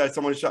want to hear that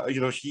someone shot,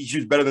 he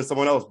shoots better than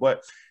someone else.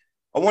 But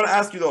I want to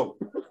ask you though,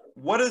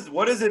 what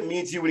does it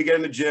mean to you when you get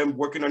in the gym,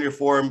 working on your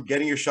form,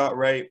 getting your shot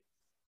right?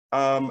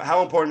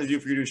 How important is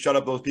it for you to shut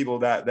up those people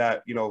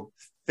that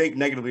think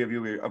negatively of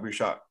your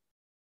shot?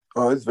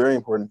 Oh, it's very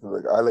important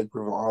because I like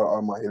proving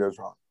all my haters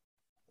wrong.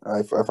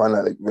 I find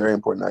that very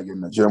important. I get in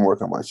the gym,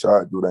 work on my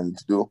shot, do what I need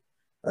to do,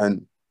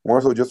 and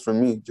more so just for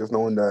me, just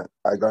knowing that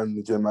I got in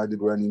the gym, I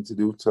did what I need to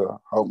do to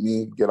help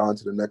me get on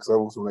to the next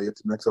level. So when I get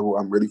to the next level,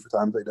 I'm ready for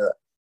times like that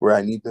where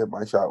I need to hit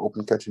my shot,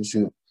 open, catch, and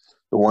shoot,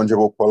 the one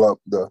dribble pull up,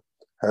 the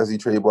hezzy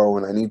tray ball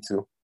when I need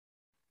to.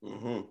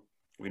 Mm-hmm.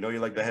 We know you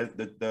like the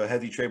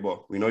hezzy tray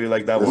ball. We know you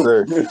like that Yes, one.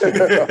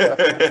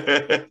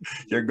 Sir.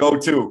 Your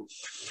go-to.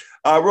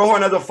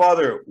 Rohan, as a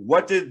father,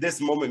 what did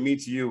this moment mean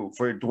to you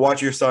to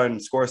watch your son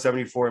score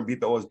 74 and beat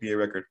the OSBA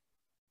record?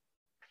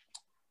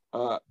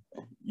 When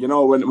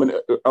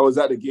I was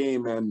at the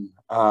game and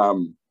I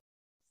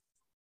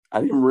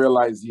didn't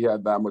realize he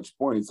had that much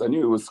points. I knew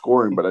he was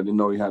scoring, but I didn't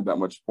know he had that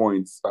much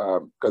points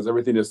because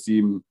everything just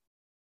seemed,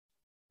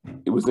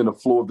 it was in the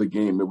flow of the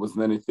game. It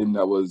wasn't anything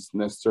that was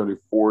necessarily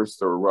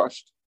forced or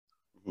rushed.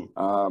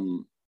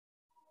 Mm-hmm.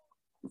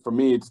 For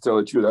me, to tell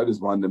the truth, I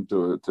just wanted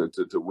them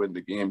to win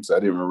the game. So I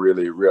didn't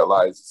really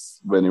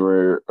realize when they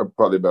were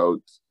probably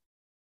about,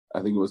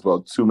 I think it was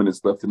about 2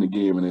 minutes left in the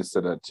game, and they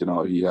said that,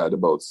 he had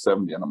about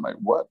 70. And I'm like,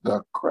 what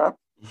the crap?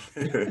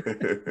 And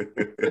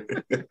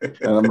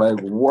I'm like,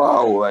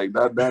 wow, like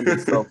that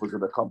itself was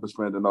an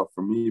accomplishment enough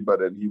for me. But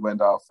then he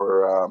went out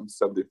for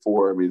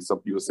 74. I mean, some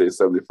people say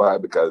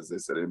 75 because they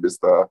said he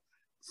missed a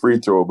free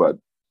throw, but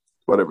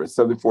whatever,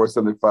 74,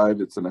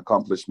 75, it's an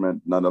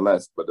accomplishment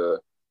nonetheless. But the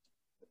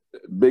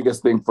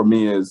biggest thing for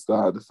me is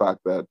the fact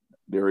that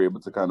they were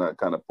able to kind of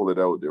pull it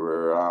out. They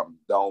were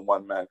down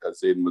one man because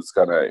Aiden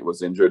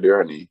was injured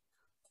there, and he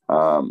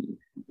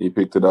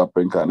picked it up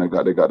and kind of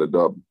got a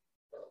dub.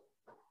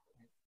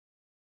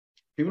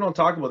 People don't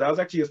talk about that.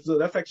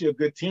 That's actually a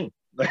good team.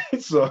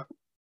 So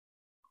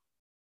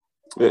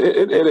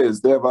it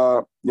is. They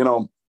have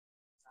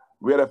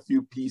we had a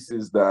few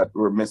pieces that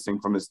were missing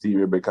from this team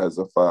here because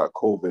of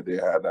COVID. They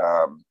had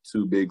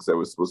 2 bigs that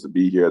were supposed to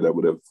be here that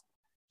would have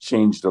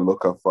changed the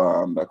look of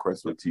that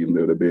Crestwood team.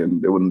 They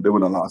wouldn't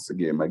have lost the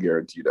game. I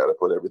guarantee that. I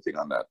put everything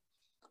on that.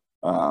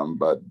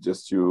 But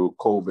just through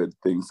COVID,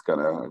 things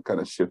kind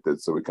of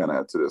shifted. So we kind of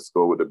had to just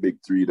go with the big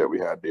 3 that we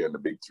had there, and the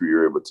big 3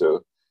 were able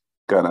to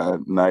kind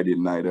of night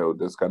in, night out,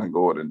 just kind of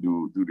go out and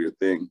do their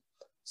thing.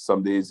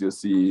 Some days you'll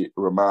see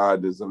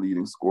Ramad is a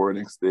leading scorer.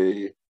 Next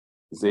day,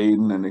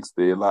 Zayden, and next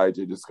day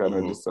Elijah. Just kind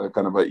of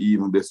kind of an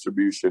even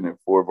distribution. And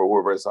for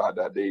whoever's hot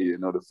that day,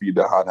 to feed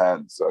the hot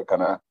hands. So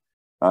kind of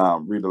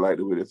Really like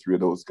the way the three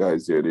of those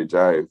guys there, they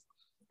jive.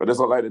 But there's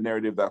a lot of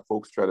narrative that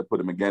folks try to put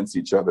them against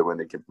each other when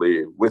they can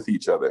play with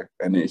each other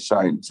and they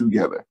shine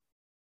together.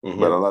 Mm-hmm.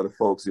 But a lot of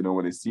folks, you know,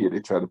 when they see it, they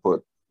try to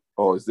put,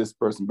 oh, is this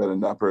person better than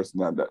that person?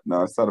 That.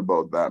 No, it's not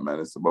about that, man.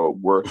 It's about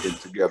working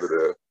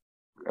together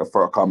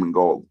for a common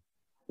goal.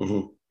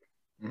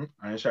 Mm-hmm. Mm-hmm.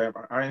 Iron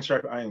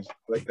sharp irons.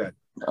 I like that.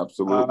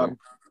 Absolutely.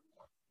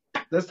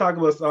 Let's talk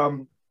about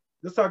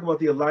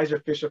the Elijah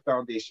Fisher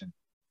Foundation.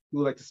 Who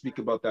would like to speak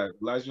about that?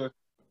 Elijah?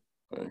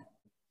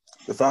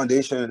 The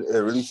foundation, it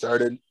really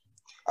started.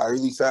 I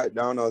really sat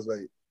down. I was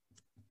like,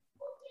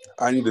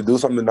 I need to do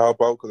something to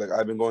help out because like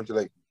I've been going to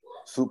like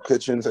soup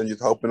kitchens and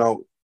just helping out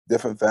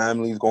different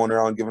families, going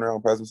around giving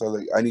around presents. So I was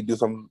like, I need to do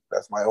something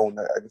that's my own.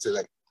 That I can say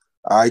like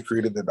I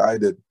created, that I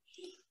did.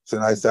 So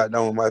then I sat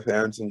down with my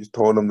parents and just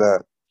told them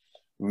that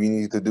we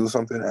need to do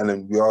something. And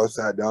then we all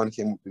sat down,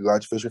 came up with the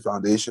Elijah Fisher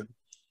Foundation,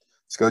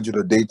 scheduled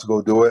a date to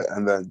go do it,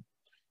 and then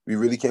we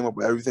really came up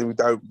with everything. We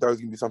thought it was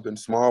gonna be something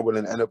small, but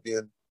then ended up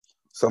being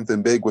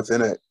something big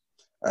within it.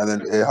 And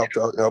then it helped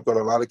out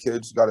a lot of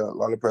kids, got a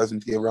lot of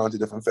presents, gave around to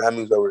different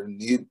families that were in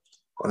need.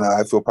 And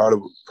I feel proud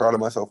of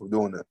myself for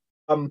doing that.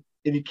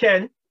 If you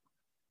can,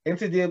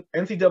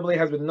 NCAA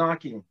has been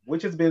knocking.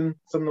 Which has been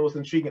some of the most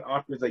intriguing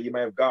offers that you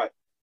might have got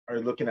or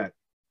looking at?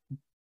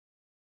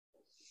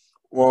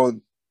 Well,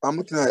 I'm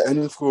looking at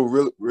any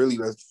school really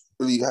that's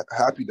really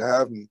happy to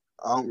have me.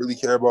 I don't really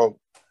care about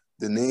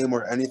the name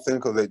or anything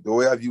because like the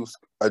way I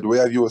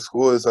view a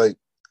school is like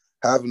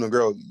having a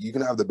girl. You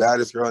can have the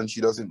baddest girl and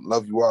she doesn't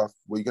love you off.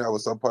 Well, you can have a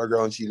subpar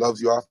girl and she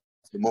loves you off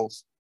the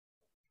most.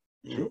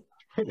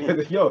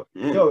 Yo,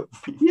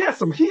 he has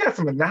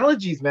some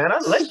analogies, man. I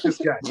like this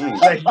guy.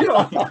 Like,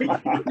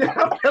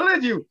 I'm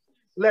telling you,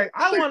 like,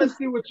 I want to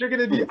see what you're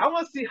gonna be. I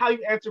want to see how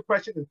you answer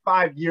questions in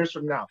 5 years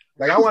from now.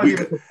 Like, I want to give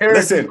a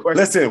comparison.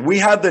 Listen. We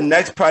have the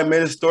next prime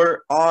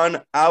minister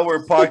on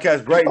our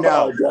podcast right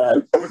now.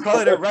 We're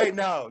calling it right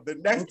now. The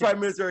next prime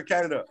minister of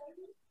Canada.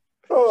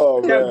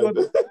 Oh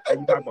man!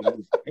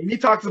 And he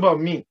talks about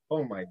me.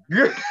 Oh my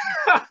god!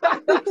 I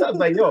was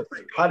like, yo,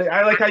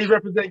 I like how you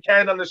represent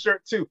Canada on the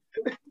shirt too.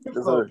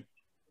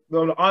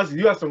 No, honestly,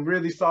 you have some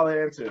really solid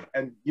answers,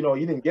 and you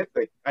didn't get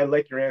I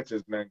like your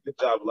answers, man. Good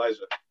job,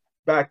 Elijah.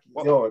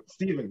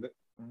 Stephen.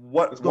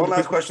 One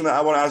last question that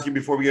I want to ask you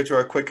before we get to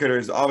our quick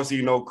hitters.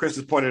 Obviously, Chris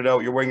has pointed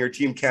out you're wearing your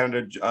Team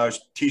Canada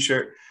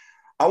t-shirt.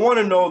 I want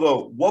to know,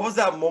 though, what was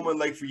that moment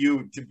like for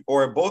you,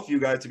 or both of you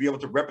guys, to be able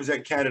to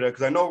represent Canada?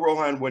 Because I know,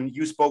 Rohan, when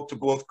you spoke to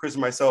both Chris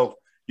and myself,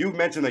 you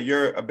mentioned that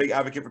you're a big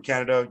advocate for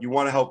Canada. You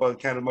want to help out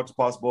Canada as much as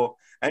possible.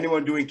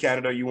 Anyone doing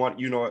Canada, you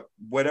want,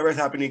 whatever is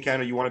happening in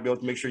Canada, you want to be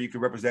able to make sure you can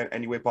represent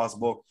any way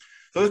possible.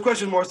 So this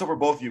question is more so for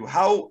both of you.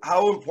 How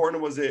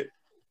important was it?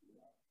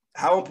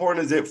 How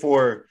important is it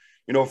for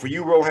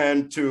you,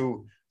 Rohan,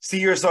 to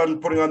see your son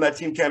putting on that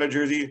Team Canada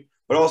jersey,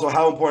 but also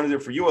how important is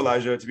it for you,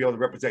 Elijah, to be able to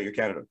represent your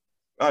Canada?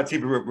 To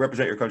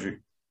represent your country?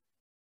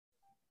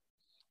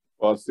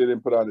 Well, seeing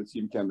him put on the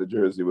Team Canada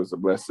jersey was a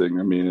blessing.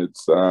 I mean,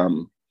 it's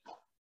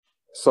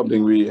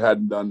something we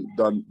hadn't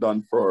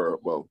done for,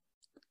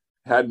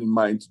 had in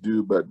mind to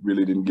do, but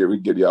really didn't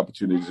get the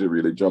opportunity to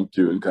really jump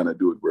to and kind of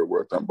do it. We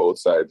worked on both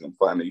sides, and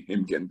finally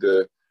him getting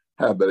to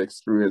have that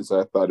experience,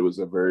 I thought it was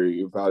a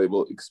very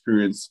valuable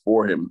experience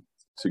for him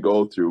to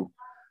go through.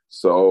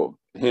 So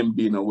him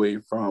being away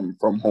from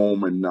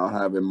home and not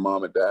having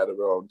mom and dad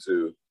around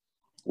to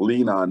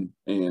lean on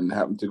and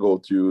having to go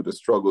through the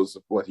struggles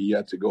of what he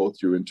had to go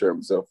through in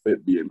terms of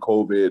it being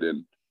COVID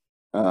and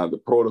the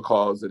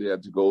protocols that he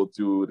had to go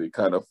through, the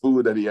kind of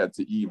food that he had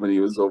to eat when he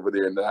was over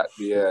there in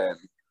Latvia and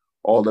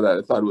all of that.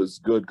 I thought it was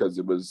good because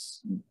it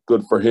was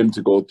good for him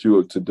to go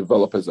through, to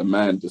develop as a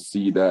man, to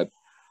see that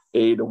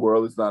A, the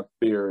world is not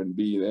fair, and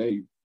B,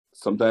 hey,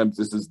 sometimes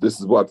this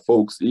is what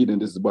folks eat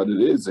and this is what it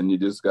is, and you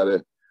just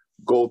gotta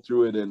go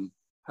through it and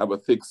have a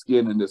thick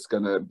skin and just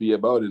kind of be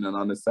about it and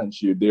understand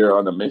you're there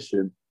on a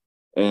mission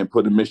and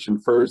put a mission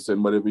first,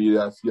 and whatever you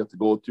have to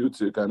go through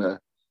to kind of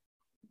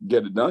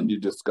get it done, you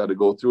just got to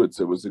go through it.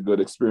 So it was a good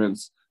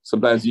experience.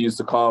 Sometimes he used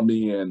to call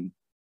me and,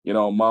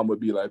 mom would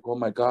be like, oh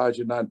my God,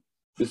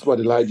 this is what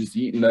Elijah's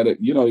eating at it.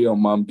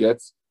 Mom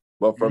gets.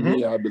 But for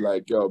me, I'd be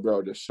like, yo,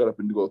 bro, just shut up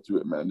and go through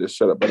it, man. Just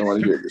shut up. I don't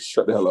want to hear it. Just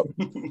shut the hell up.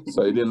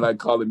 So he didn't like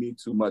calling me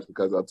too much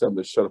because I'll tell him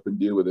to shut up and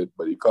deal with it.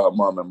 But he called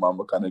mom, and mom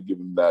would kind of give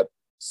him that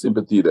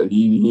sympathy that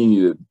he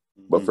needed.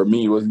 But for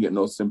me, he wasn't getting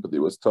no sympathy.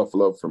 It was tough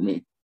love for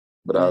me.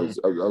 But I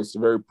was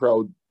very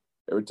proud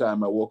every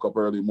time I woke up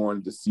early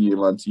morning to see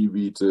him on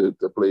TV to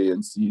play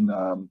and seeing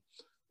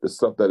the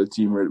stuff that the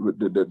team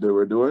they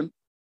were doing.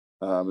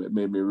 It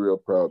made me real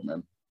proud,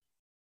 man.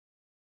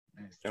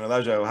 And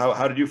Elijah,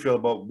 how did you feel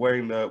about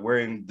wearing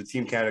the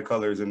Team Canada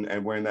colors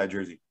and wearing that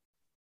jersey?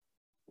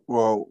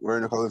 Well,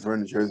 wearing the colors,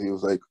 wearing the jersey, it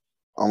was like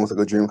almost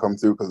like a dream come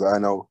true because I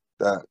know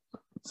that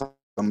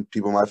some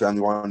people in my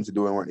family wanted to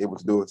do it and weren't able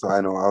to do it. So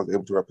I know I was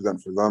able to represent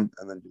for them,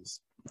 and then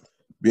just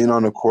being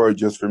on the court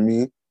just for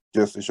me,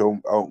 just to show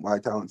out my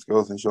talent,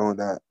 skills, and showing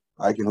that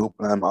I can hoop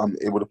and I'm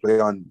able to play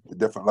on the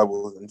different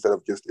levels instead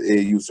of just the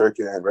AAU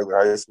circuit and regular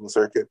high school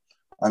circuit.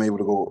 I'm able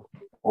to go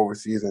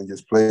overseas and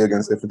just play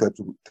against different types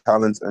of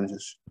talents and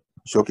just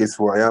showcase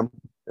who I am.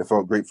 It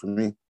felt great for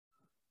me.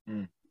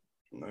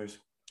 Nice.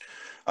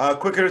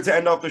 Quick hitter to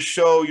end off the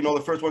show. You know,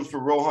 the first one's for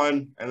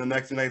Rohan, and the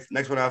next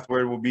one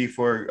afterward will be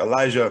for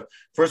Elijah.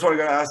 First one I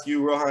gotta ask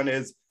you, Rohan,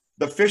 is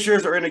the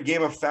Fishers are in a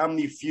game of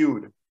Family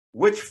Feud.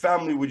 Which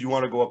family would you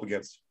want to go up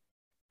against?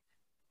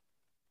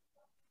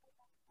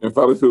 In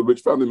Family Feud,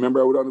 which family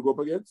member I would want to go up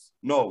against?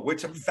 No,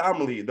 which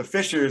family? The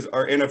Fishers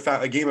are in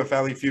a game of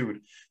Family Feud.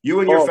 You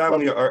and your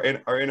family are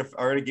in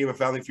a game of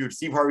Family Feud.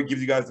 Steve Harvey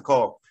gives you guys the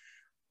call.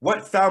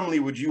 What family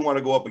would you want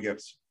to go up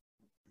against?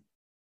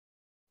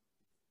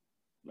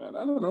 Man,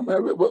 I don't know,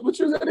 man. But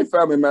choose any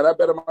family, man. I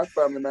bet on my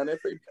family, man.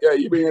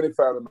 You bring any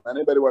family, man.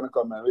 Anybody want to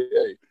come, man?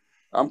 Hey,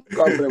 I'm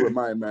confident with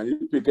mine, man.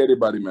 You pick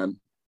anybody, man.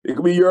 It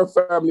could be your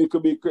family. It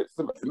could be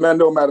man.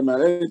 Don't matter,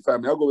 man. Any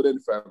family. I'll go with any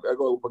family. I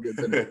go up against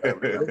any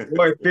family.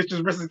 Boy,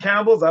 Fishers versus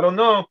Campbells. I don't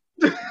know.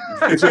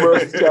 Fishers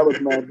versus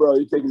Campbells, man, bro.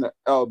 You're taking the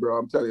L, bro.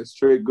 I'm telling you,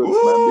 straight goods,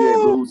 man. We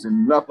ain't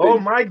losing nothing. Oh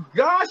my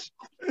gosh!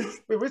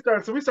 Wait, we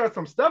start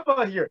some stuff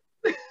out here.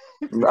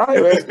 I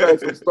ain't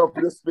expect some stuff.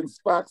 This been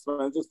facts,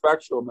 man. It's just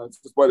factual, man. It's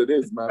just what it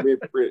is, man. We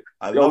ain't afraid.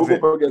 We'll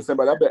go up against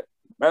somebody. I bet.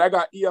 Man, I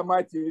got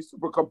EMI team. He's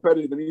super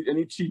competitive and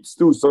he cheats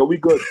too, so we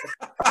good.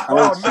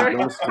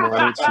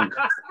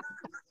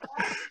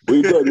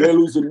 We good. We ain't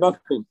losing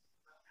nothing.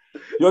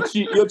 You'll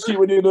cheat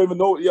when you don't even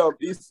know. Yeah,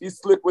 he's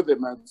slick with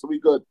it, man. So we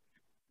good.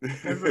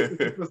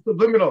 It's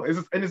subliminal.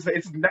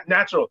 It's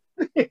natural.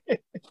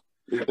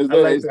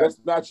 That's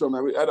natural,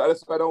 man.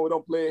 That's why we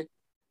don't play.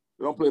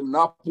 We don't play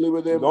Monopoly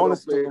with him. We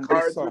don't play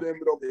cards with him.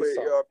 We don't play,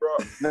 bro.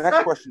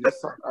 Next question. Let's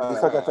talk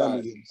about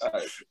family games.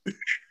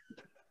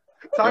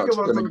 Talk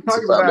about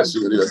that.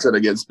 You're turn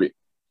against me.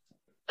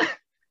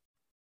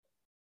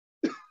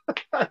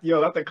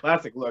 Yo, that's a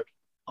classic look.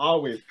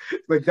 Always.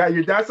 Like that.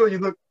 That's how you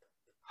look.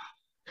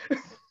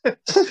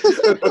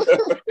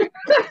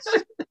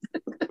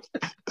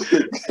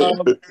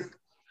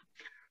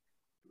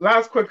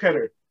 Last quick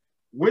hitter.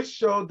 Which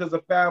show does a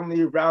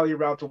family rally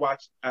around to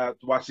watch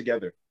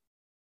together?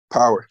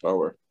 Power.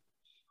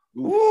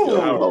 Ooh,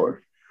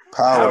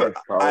 Power.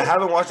 I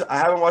haven't watched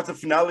the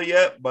finale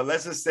yet, but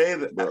let's just say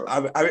that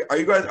are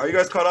you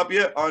guys caught up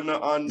yet on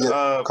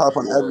caught up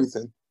on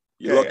everything?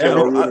 Yeah,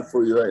 I'm rooting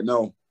for you right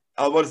now.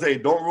 I was about to say,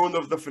 don't ruin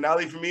the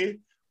finale for me.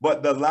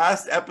 But the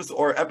last episode,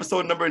 or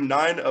episode number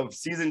 9 of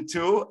season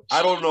 2,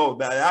 I don't know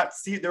that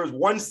scene. There was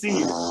one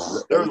scene.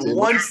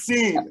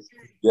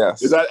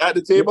 Yes. Is that at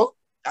the table?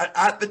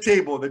 At the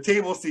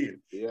table scene.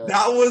 Yeah.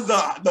 That was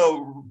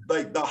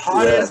the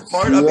hottest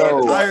part of the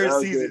entire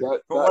season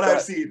from what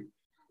I've seen.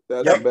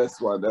 That's the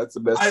best one. That's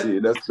the best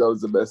scene. That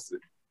was the best scene.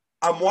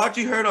 I'm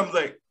watching her and I'm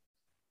like,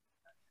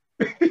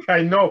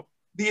 I know.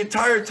 The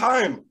entire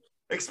time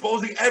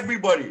exposing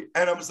everybody.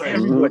 And I'm just like,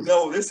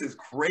 no, this is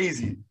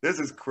crazy.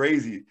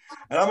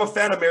 And I'm a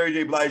fan of Mary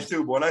J. Blige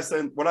too. But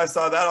when I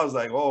saw that, I was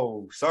like,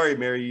 oh, sorry,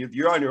 Mary,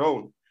 you're on your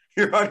own.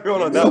 You're on your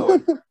own on that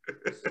one.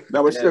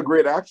 No, but she's a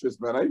great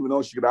actress, man. I didn't even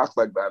know she could act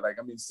like that. Like,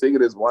 I mean,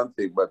 singing is one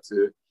thing, but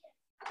to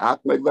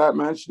act like that,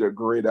 man, she's a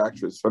great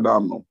actress.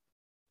 Phenomenal.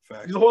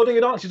 Fact. She's holding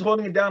it on. She's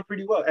holding it down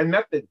pretty well. And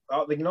Method,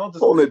 just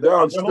holding it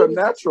down. She's a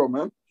natural,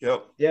 man.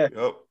 Yep.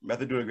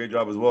 Method doing a great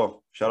job as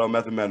well. Shout out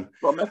Method Man.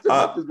 Well,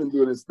 Method's been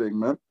doing his thing,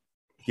 man.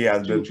 He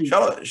has been.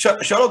 Shout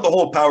out the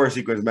whole Power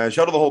sequence, man.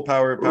 Shout out the whole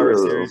Power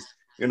series.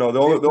 You know,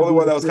 the only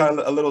one that was kind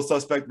of a little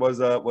suspect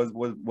was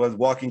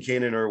Walking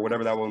Canaan or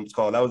whatever that one was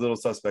called. That was a little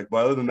suspect,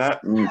 but other than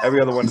that,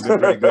 every other one has been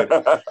pretty good.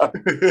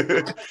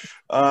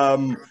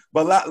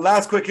 But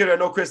last quick hitter. I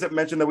know Chris had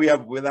mentioned that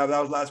that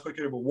was last quick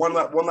hitter, but one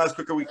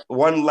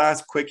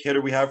last quick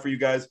hitter we have for you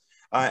guys,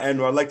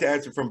 and I'd like to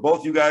answer from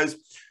both you guys.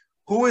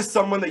 Who is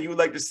someone that you would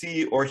like to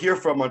see or hear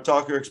from on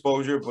Talk Your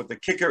Exposure? But the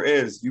kicker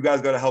is, you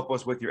guys got to help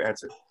us with your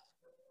answer.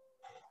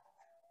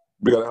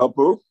 We got to help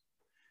who?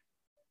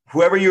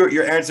 Whoever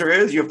your answer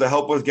is, you have to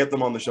help us get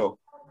them on the show.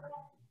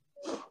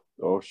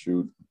 Oh,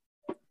 shoot.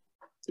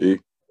 E.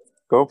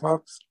 Go,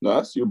 Pops. No,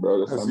 that's you,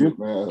 bro. That's you,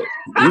 man.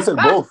 You said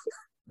both.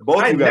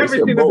 Both I've you guys.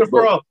 never seen a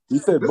deferral. You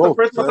said this both.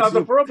 This is the first time I saw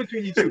a deferral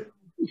between you two.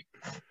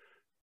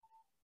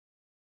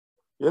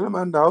 You're the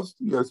man in the house.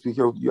 You gotta speak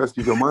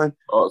your mind.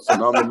 Oh, so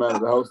now I'm the man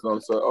of the house now.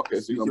 So okay,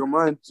 so speak your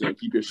mind. So you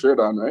keep your shirt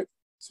on, right?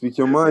 Speak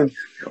your mind.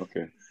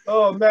 Okay.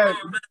 Oh man.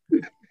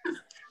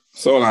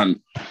 So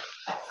on.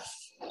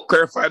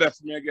 Clarify that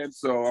for me again.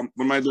 So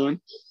what am I doing?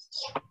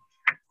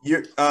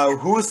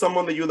 Who is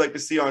someone that you'd like to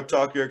see on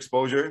Talk Your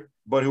Exposure,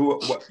 but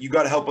you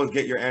got to help us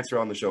get your answer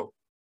on the show?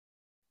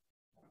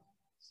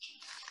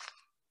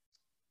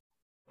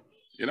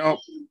 You know,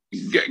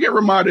 get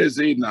Ramada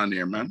Zaiden on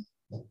there, man.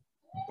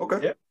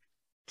 Okay. Yeah.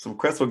 Some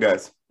Crestwood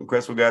guys,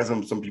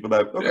 and some people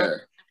that. Okay. Yeah.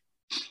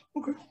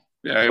 Okay.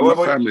 Yeah, my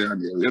family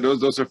on here. Yeah,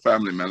 those are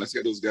family, man. Let's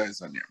get those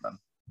guys on here, man.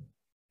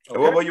 Okay.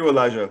 What about you,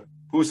 Elijah?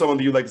 Who's someone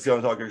that you'd like to see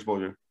on Talk Your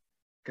Exposure?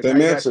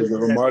 Same answer,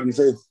 Ramada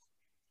Zaiden.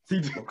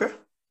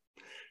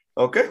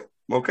 Okay.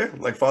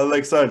 Like father,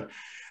 like son.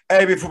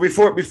 Hey,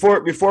 before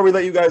we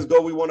let you guys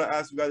go, we want to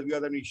ask you guys if you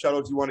guys have any shout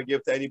outs you want to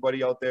give to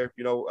anybody out there,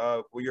 you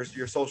know,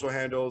 your social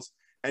handles,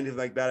 anything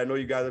like that. I know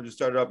you guys have just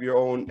started up your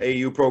own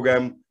AAU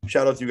program.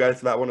 Shout out to you guys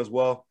for that one as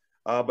well.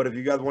 But if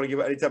you guys want to give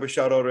any type of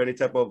shout out or any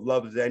type of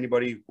love to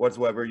anybody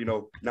whatsoever, you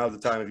know, now's the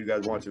time if you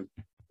guys want to.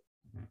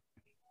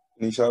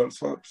 Any shout outs,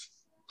 Fox?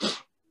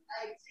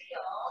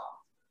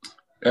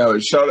 Yeah,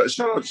 shout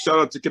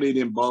out to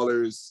Canadian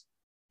ballers,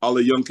 all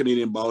the young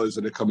Canadian ballers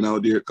that are coming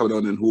out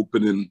and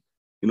hooping and,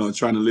 you know,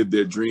 trying to live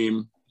their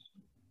dream.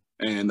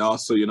 And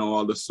also, you know,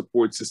 all the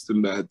support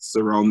system that's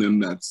around them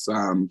that's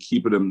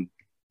keeping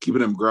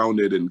them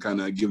grounded and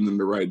kind of giving them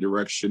the right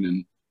direction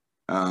and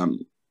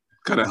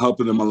kind of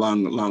helping them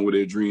along with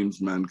their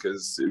dreams, man.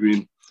 Because I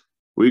mean,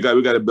 we got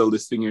to build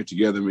this thing here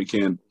together. And we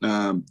can't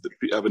have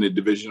any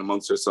division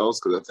amongst ourselves,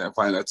 because I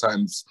find at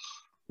times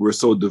we're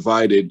so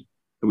divided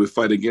and we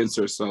fight against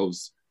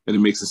ourselves, and it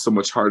makes it so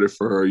much harder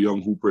for our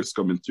young hoopers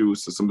coming through.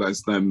 So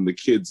sometimes the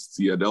kids,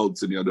 the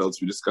adults,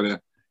 we just gotta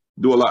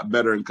do a lot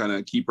better and kind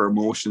of keep our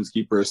emotions,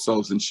 keep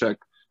ourselves in check,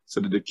 so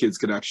that the kids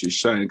can actually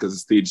shine, because the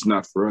stage is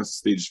not for us, the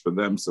stage is for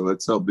them. So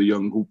let's help the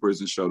young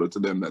hoopers and shout out to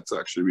them that's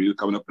actually really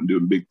coming up and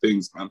doing big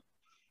things, man.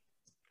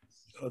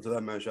 Shout out to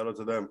them, man. Shout out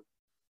to them.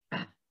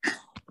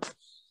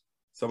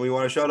 Somebody you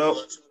want to shout out?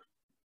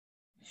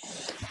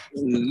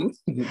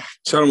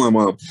 Shout out my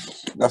mom.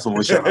 That's what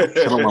we shout out.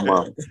 Shout out my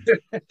mom.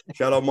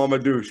 Shout out Mama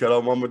Dukes. Shout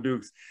out Mama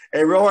Dukes.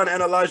 Hey, Rohan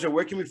and Elijah,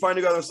 where can we find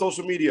you guys on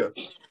social media?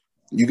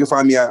 You can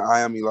find me at I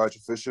am Elijah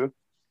Fisher.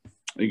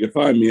 You can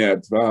find me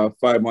at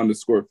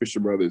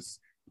 5_Fisher Brothers.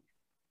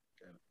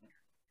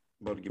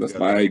 That's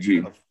my IG.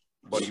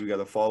 About to give you guys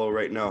a follow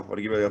right now.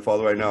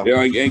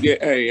 Yeah, and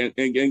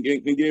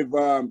give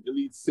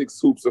Elite 6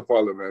 Hoops a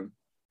follow, man.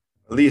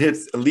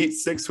 Elite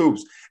 6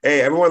 Hoops.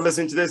 Hey, everyone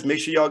listening to this, make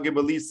sure y'all give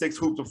Elite 6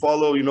 Hoops a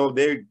follow. You know,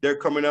 they're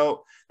coming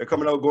out. They're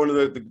coming out going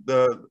to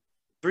the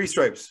 3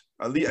 stripes.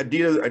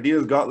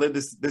 Adidas Gauntlet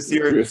this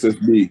year.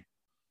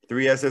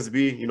 3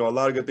 SSB. You know, a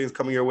lot of good things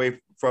coming your way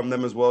from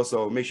them as well.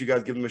 So make sure you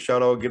guys give them a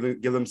shout out, give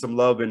them some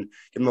love, and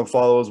give them a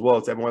follow as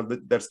well to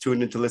everyone that's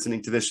tuned into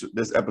listening to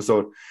this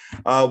episode.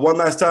 One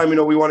last time, you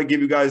know, we want to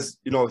give you guys,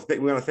 you know, we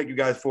want to thank you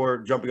guys for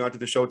jumping onto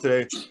the show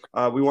today.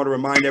 We want to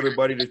remind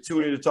everybody to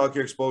tune in to Talk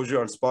Your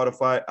Exposure on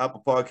Spotify,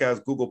 Apple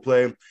Podcasts, Google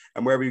Play,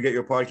 and wherever you get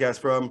your podcast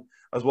from.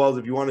 As well as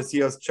if you want to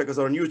see us, check us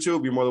out on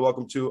YouTube. You're more than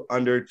welcome to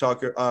under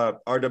Talker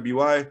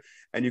RWI.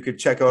 And you can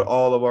check out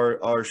all of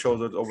our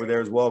shows over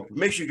there as well.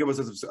 Make sure you give us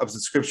a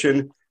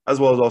subscription, as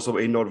well as also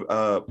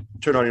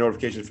turn on your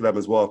notifications for them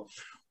as well.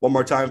 One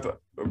more time, for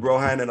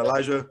Rohan and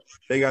Elijah,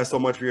 thank you guys so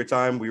much for your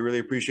time. We really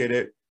appreciate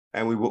it.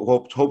 And we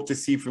hope to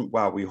see from,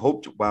 wow, let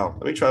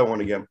me try that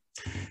one again.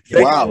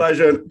 Thank you,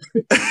 Elijah.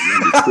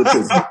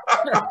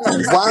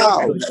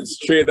 Wow.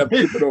 Straight up,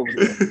 keep it over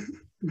there.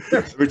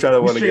 Let me try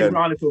that one again.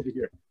 Honest over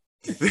here.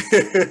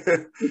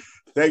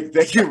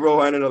 Thank you,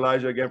 Rohan and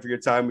Elijah, again for your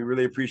time. We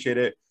really appreciate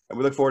it. And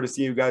we look forward to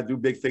seeing you guys do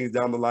big things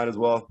down the line as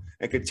well,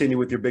 and continue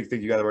with your big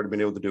things you guys have already been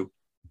able to do.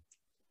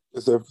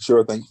 Yes, sir, for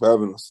sure. Thank you for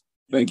having us.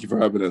 Thank you for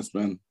having us,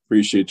 man.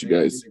 Appreciate you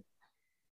guys.